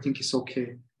 everything is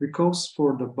okay. Because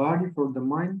for the body, for the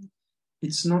mind,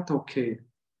 it's not okay.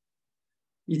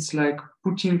 It's like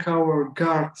putting our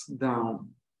guard down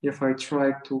if I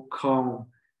try to calm.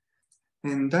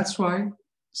 And that's why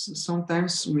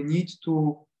sometimes we need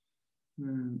to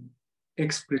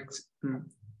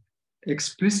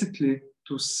explicitly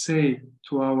to say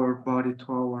to our body,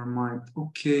 to our mind,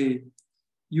 okay,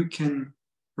 you can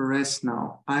rest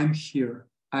now. I'm here.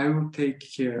 I will take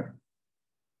care.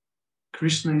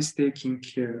 Krishna is taking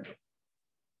care.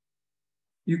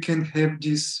 You can have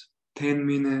this 10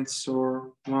 minutes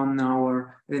or 1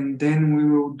 hour, and then we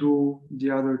will do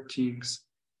the other things.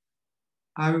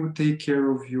 I will take care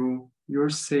of you. You're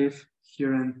safe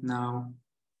here and now.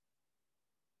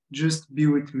 Just be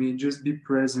with me. Just be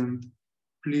present.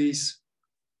 Please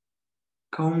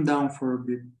calm down for a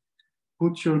bit.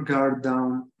 Put your guard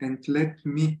down and let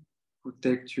me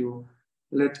protect you.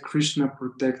 Let Krishna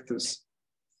protect us.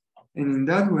 And in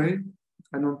that way,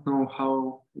 I don't know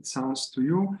how it sounds to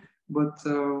you, but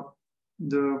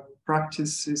the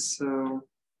practice is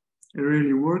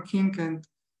really working, and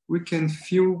we can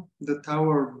feel that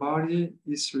our body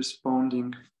is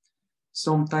responding.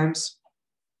 Sometimes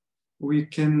we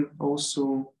can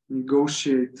also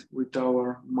negotiate with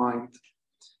our mind.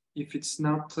 If it's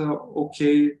not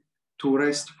okay to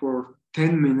rest for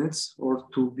 10 minutes or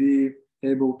to be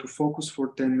able to focus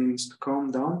for 10 minutes to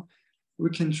calm down, we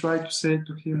can try to say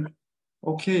to him,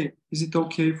 okay, is it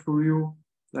okay for you,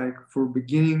 like for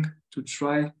beginning, to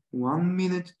try 1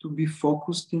 minute to be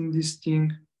focused in this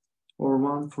thing, or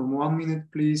for 1 minute,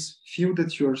 please feel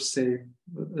that you're safe.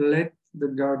 Let the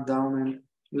guard down and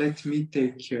let me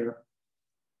take care.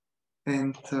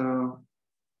 And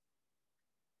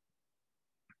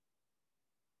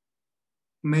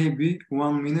maybe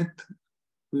 1 minute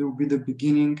will be the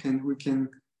beginning, and we can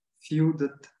feel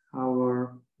that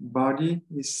our body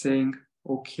is saying,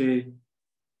 okay,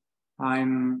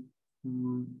 I'm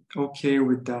okay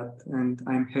with that, and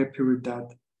I'm happy with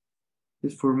that.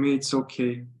 For me, it's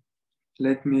okay.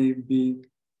 Let me be,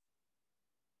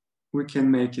 we can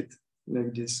make it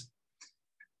like this.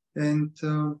 And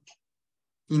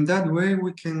in that way,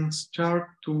 we can start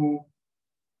to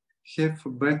have a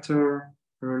better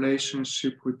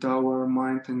relationship with our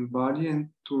mind and body and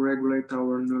to regulate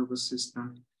our nervous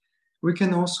system. We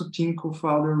can also think of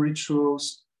other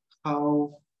rituals,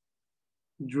 how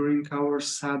during our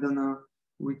sadhana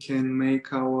we can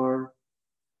make our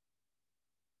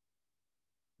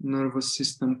nervous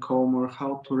system calmer,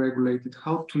 how to regulate it,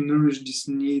 how to nourish this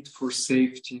need for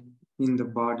safety in the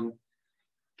body,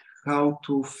 how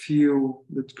to feel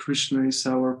that Krishna is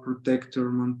our protector,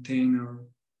 maintainer.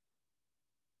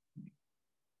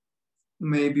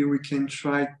 Maybe we can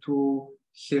try to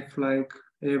have like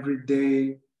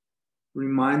everyday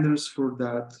reminders for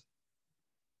that.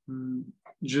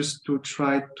 Just to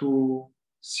try to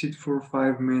sit for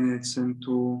 5 minutes and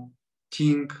to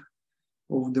think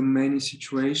of the many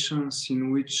situations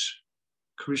in which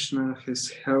Krishna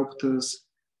has helped us,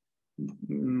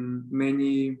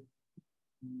 many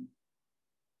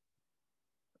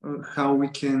how we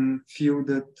can feel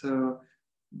that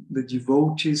the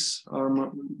devotees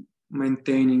are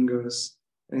maintaining us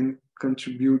and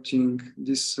contributing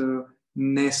this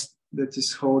nest that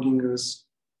is holding us,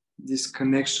 this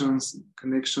connection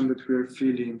that we are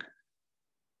feeling,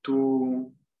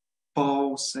 to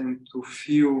pause and to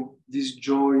feel this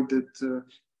joy that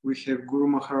we have Guru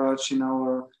Maharaj in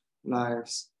our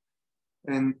lives.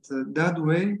 And that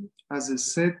way, as I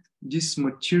said, this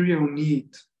material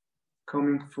need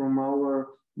coming from our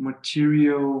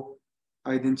material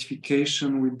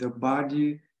identification with the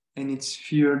body and its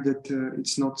fear that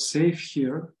it's not safe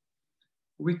here,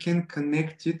 we can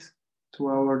connect it to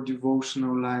our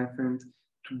devotional life and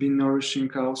to be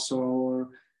nourishing also our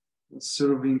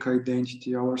serving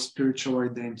identity, our spiritual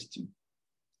identity.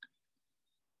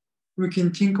 We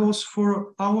can think also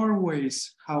for our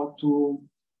ways how to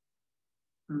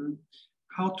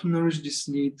nourish this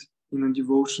need in a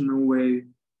devotional way.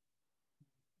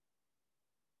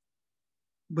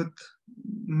 But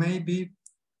maybe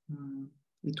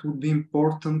it would be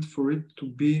important for it to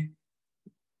be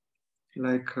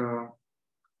like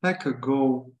a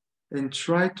goal and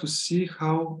try to see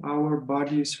how our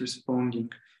body is responding.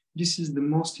 This is the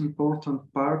most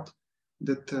important part,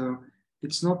 that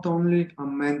it's not only a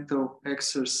mental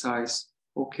exercise.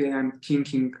 Okay, I'm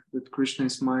thinking that Krishna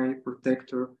is my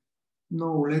protector.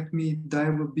 No, let me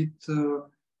dive a bit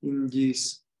in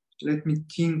this. Let me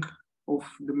think of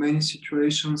the many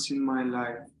situations in my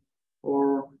life,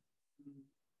 or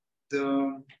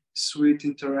the sweet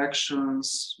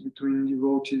interactions between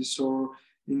devotees, or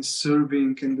in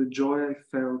serving, and the joy I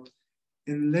felt.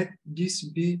 And let this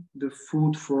be the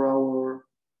food for our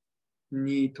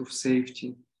need of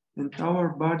safety. And our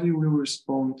body will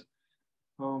respond.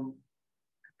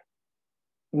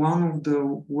 One of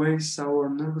the ways our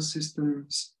nervous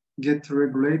systems get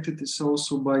regulated is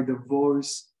also by the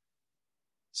voice,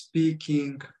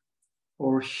 speaking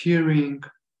or hearing.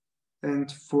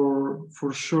 And for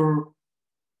sure,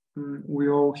 we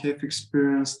all have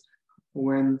experienced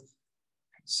when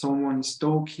someone is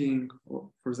talking, or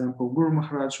for example, Guru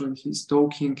Maharaj, when he's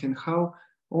talking, and how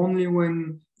only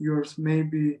when you're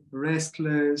maybe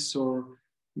restless or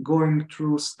going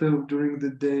through stuff during the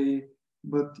day,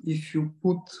 but if you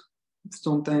put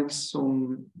sometimes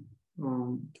on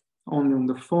only on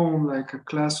the phone, like a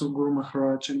class of Guru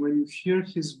Maharaj, and when you hear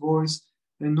his voice,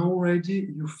 and already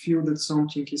you feel that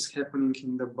something is happening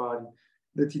in the body,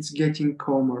 that it's getting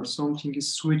calmer, something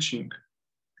is switching.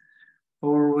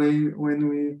 Or when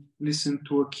we listen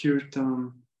to a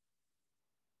kirtan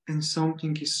and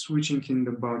something is switching in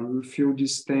the body, we feel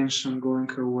this tension going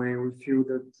away, we feel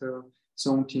that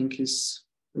something is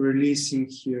releasing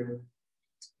here.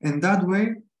 And that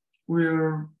way, we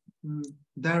are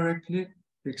directly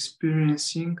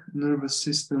experiencing nervous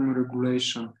system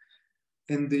regulation.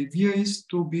 And the idea is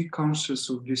to be conscious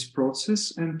of this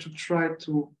process and to try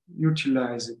to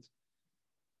utilize it,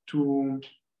 to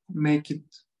make it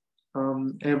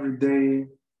everyday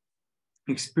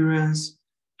experience,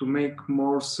 to make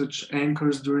more such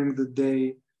anchors during the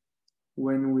day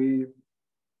when we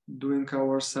doing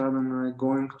our sadhana,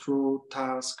 going through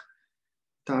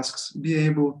tasks, be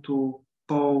able to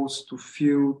pause, to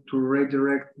feel, to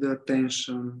redirect the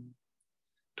attention,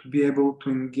 to be able to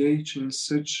engage in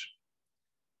such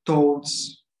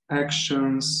thoughts,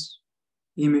 actions,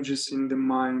 images in the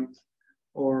mind,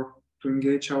 or to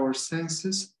engage our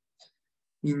senses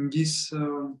in these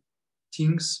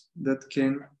things that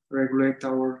can regulate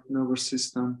our nervous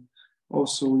system.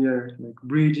 Also, yeah, like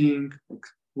breathing, like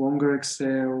longer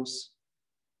exhales.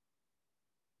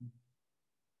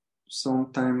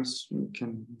 Sometimes we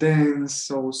can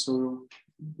dance also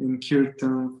in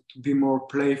kirtan, to be more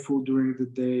playful during the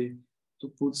day, to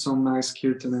put some nice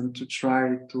kirtan and to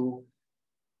try to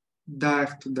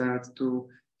dive to that, to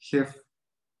have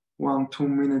 1-2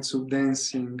 minutes of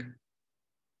dancing,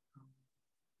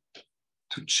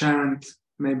 to chant.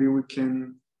 Maybe we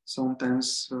can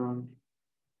sometimes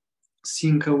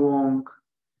sing along,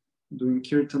 doing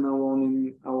kirtan alone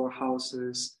in our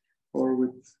houses or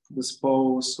with the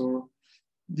spouse. Or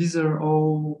these are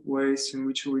all ways in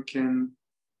which we can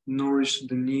nourish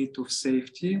the need of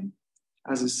safety.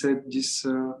 As I said, this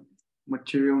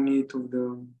material need of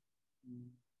the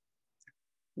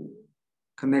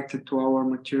connected to our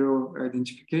material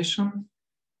identification,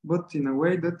 but in a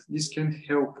way that this can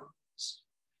help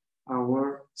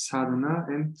our sadhana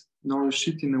and nourish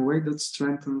it in a way that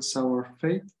strengthens our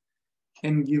faith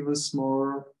and give us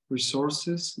more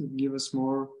resources, give us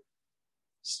more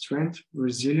strength,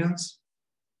 resilience.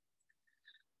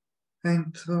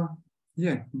 And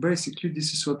yeah, basically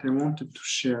this is what I wanted to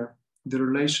share, the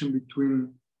relation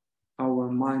between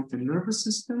our mind and nervous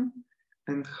system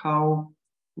and how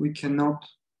we cannot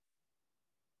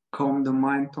calm the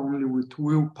mind only with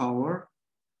willpower,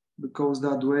 because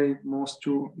that way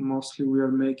mostly we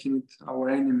are making it our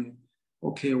enemy.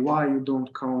 Okay, why you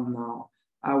don't calm now?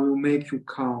 I will make you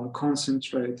calm,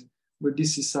 concentrate. But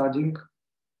this is adding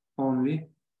only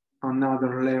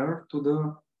another layer to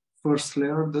the first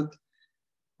layer, that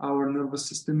our nervous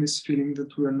system is feeling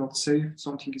that we are not safe,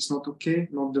 something is not okay,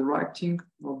 not the right thing,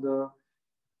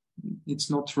 it's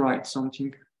not right,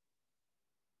 something,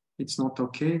 it's not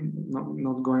okay,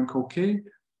 not going okay.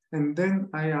 And then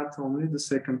I add only the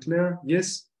second layer.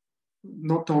 Yes,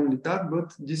 not only that,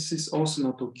 but this is also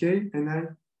not okay, and I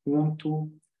want to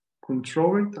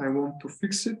control it, I want to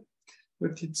fix it,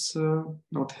 but it's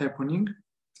not happening.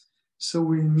 So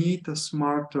we need a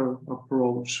smarter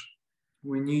approach.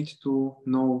 We need to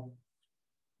know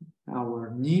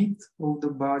our need of the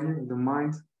body, of the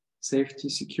mind, safety,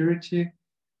 security,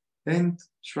 and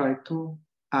try to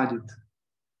add it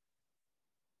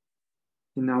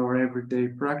in our everyday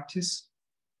practice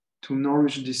to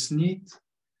nourish this need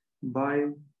by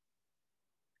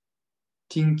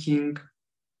thinking,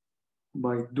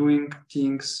 by doing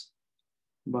things,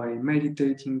 by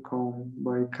meditating calm,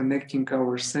 by connecting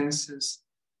our senses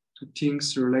to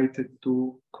things related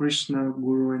to Krishna,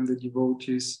 Guru, and the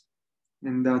devotees.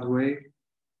 And that way,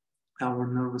 our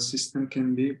nervous system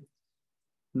can be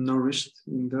nourished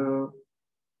in the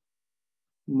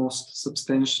most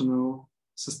sustainable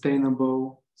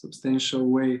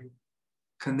way,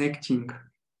 connecting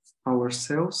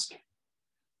ourselves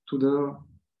to the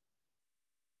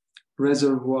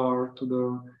reservoir, to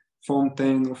the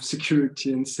fountain of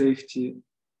security and safety,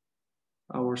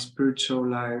 our spiritual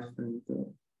life, and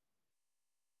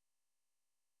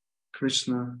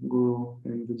Krishna, Guru,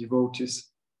 and the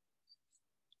devotees.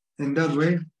 And that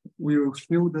way, we will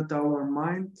feel that our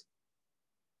mind,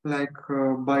 like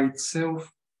by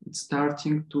itself, it's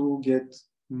starting to get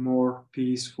more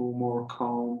peaceful, more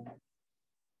calm,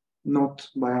 not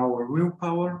by our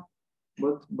willpower,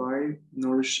 but by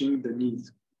nourishing the need.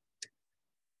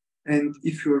 And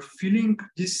if you're feeling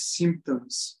these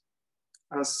symptoms,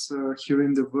 as here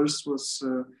in the verse was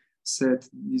said,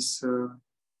 these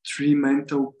three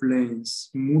mental planes,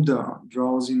 muda,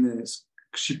 drowsiness,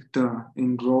 kshipta,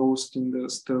 engrossed in the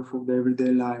stuff of the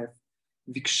everyday life,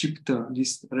 vikshipta,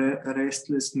 this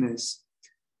restlessness.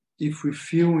 If we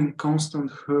feel in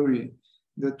constant hurry,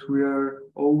 that we are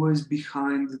always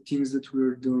behind the things that we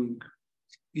are doing,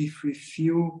 if we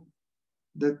feel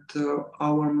that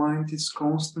our mind is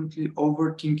constantly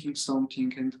overthinking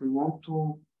something and we want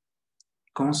to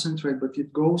concentrate, but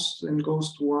it goes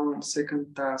to one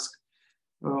second task.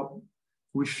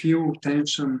 We feel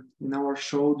tension in our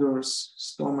shoulders,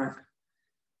 stomach,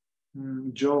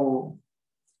 jaw,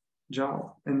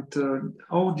 and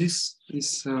all this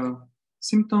is a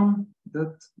symptom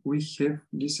that we have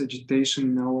this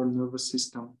agitation in our nervous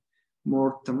system.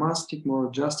 More tamastic, more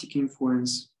rajasic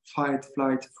influence, fight,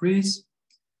 flight, freeze.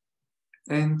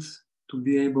 And to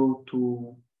be able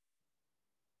to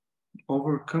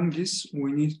overcome this,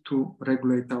 we need to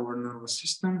regulate our nervous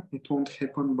system. It won't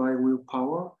happen by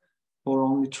willpower or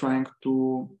only trying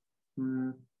to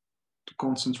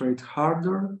concentrate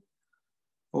harder,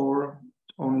 or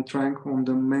only trying on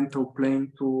the mental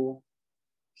plane to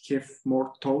have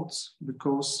more thoughts,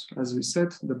 because as we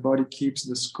said, the body keeps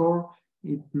the score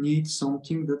it needs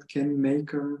something that can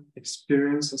make an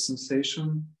experience, a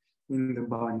sensation in the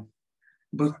body.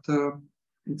 But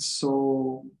it's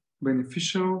so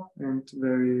beneficial and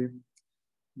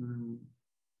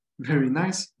very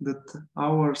nice that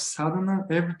our sadhana,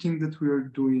 everything that we are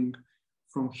doing,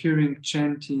 from hearing,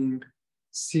 chanting,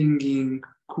 singing,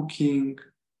 cooking,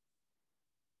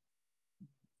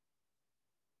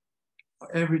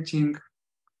 everything,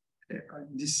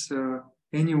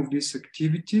 any of these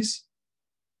activities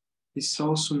is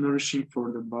also nourishing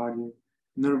for the body,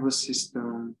 nervous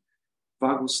system,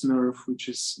 vagus nerve, which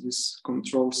is this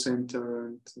control center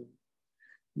and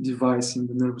device in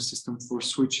the nervous system for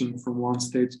switching from one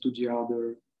state to the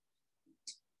other.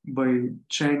 By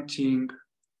chanting,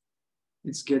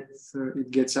 it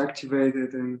gets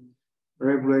activated and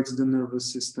regulates the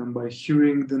nervous system. By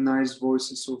hearing the nice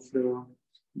voices of the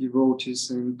devotees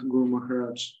and Guru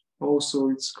Maharaj, also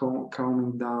it's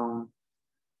calming down.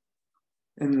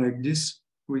 And like this,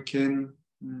 we can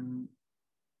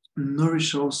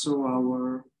nourish also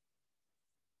our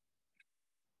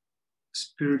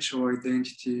spiritual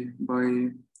identity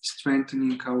by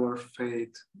strengthening our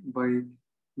faith, by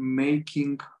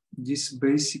making this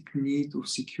basic need of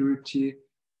security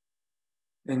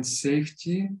and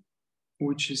safety,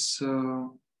 which is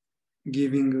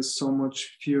giving us so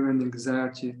much fear and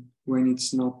anxiety when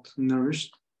it's not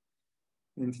nourished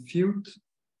and filled.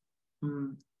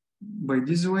 By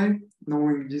this way,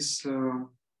 knowing these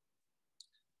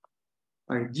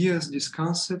ideas, these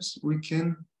concepts, we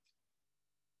can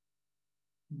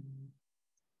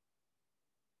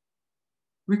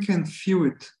feel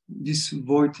it, this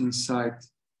void inside,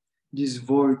 this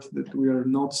void that we are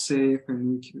not safe,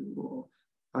 and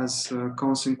as a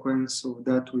consequence of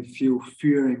that, we feel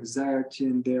fear, anxiety,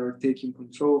 and they are taking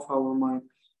control of our mind.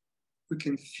 We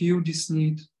can feel this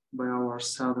need by our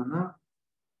sadhana,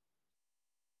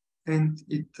 and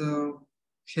it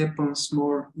happens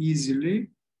more easily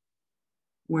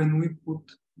when we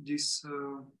put this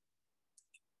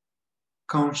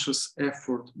conscious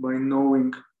effort by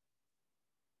knowing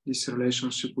this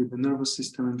relationship with the nervous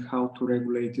system and how to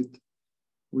regulate it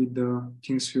with the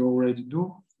things we already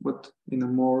do, but in a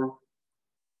more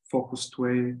focused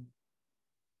way,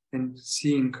 and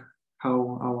seeing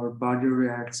how our body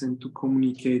reacts and to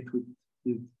communicate with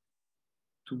it,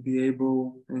 to be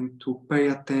able and to pay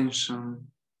attention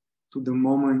to the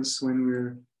moments when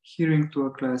we're hearing to a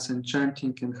class and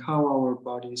chanting and how our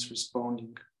body is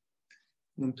responding,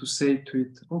 and to say to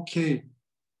it, okay,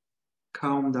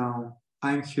 calm down,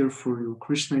 I'm here for you,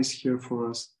 Krishna is here for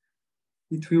us,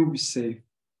 it will be safe,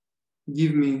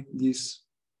 give me this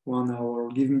 1 hour,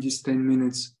 give me this 10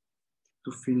 minutes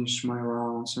to finish my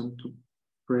rounds and to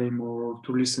pray more or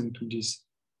to listen to this.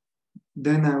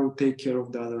 Then I will take care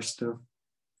of the other stuff.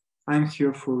 I'm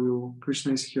here for you,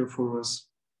 Krishna is here for us.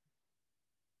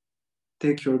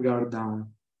 Take your guard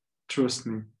down, trust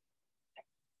me.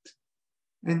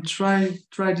 And try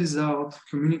this out,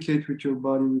 communicate with your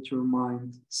body, with your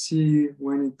mind, see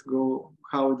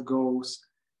how it goes,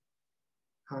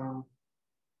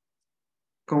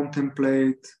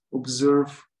 contemplate,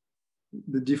 observe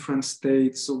the different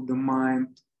states of the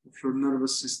mind, of your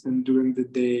nervous system during the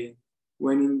day,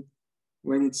 when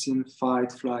it's in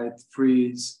fight, flight,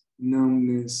 freeze,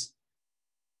 numbness,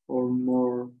 or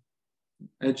more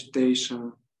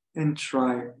agitation, and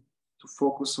try to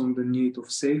focus on the need of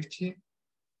safety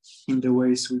in the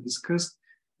ways we discussed,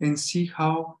 and see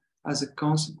how, as a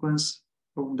consequence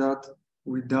of that,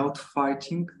 without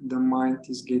fighting, the mind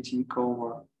is getting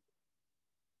calmer.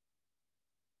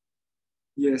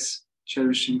 Yes,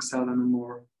 cherishing sadhana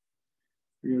more,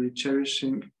 really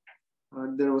cherishing.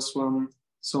 There was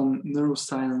some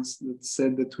neuroscience that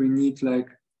said that we need like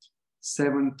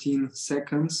 17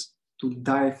 seconds to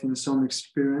dive in some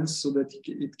experience so that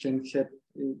it can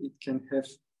have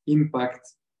impact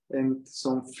and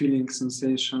some feeling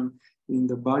sensation in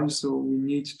the body. So we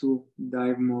need to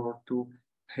dive more, to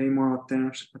pay more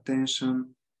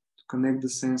attention, to connect the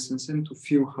senses and to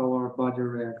feel how our body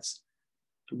reacts,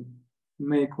 to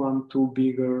make 1, 2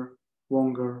 bigger,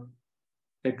 longer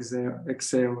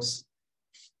exhales,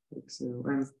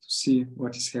 and to see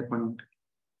what is happening.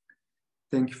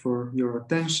 Thank you for your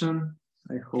attention.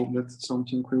 I hope that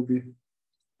something will be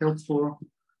helpful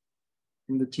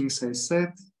in the things I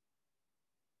said.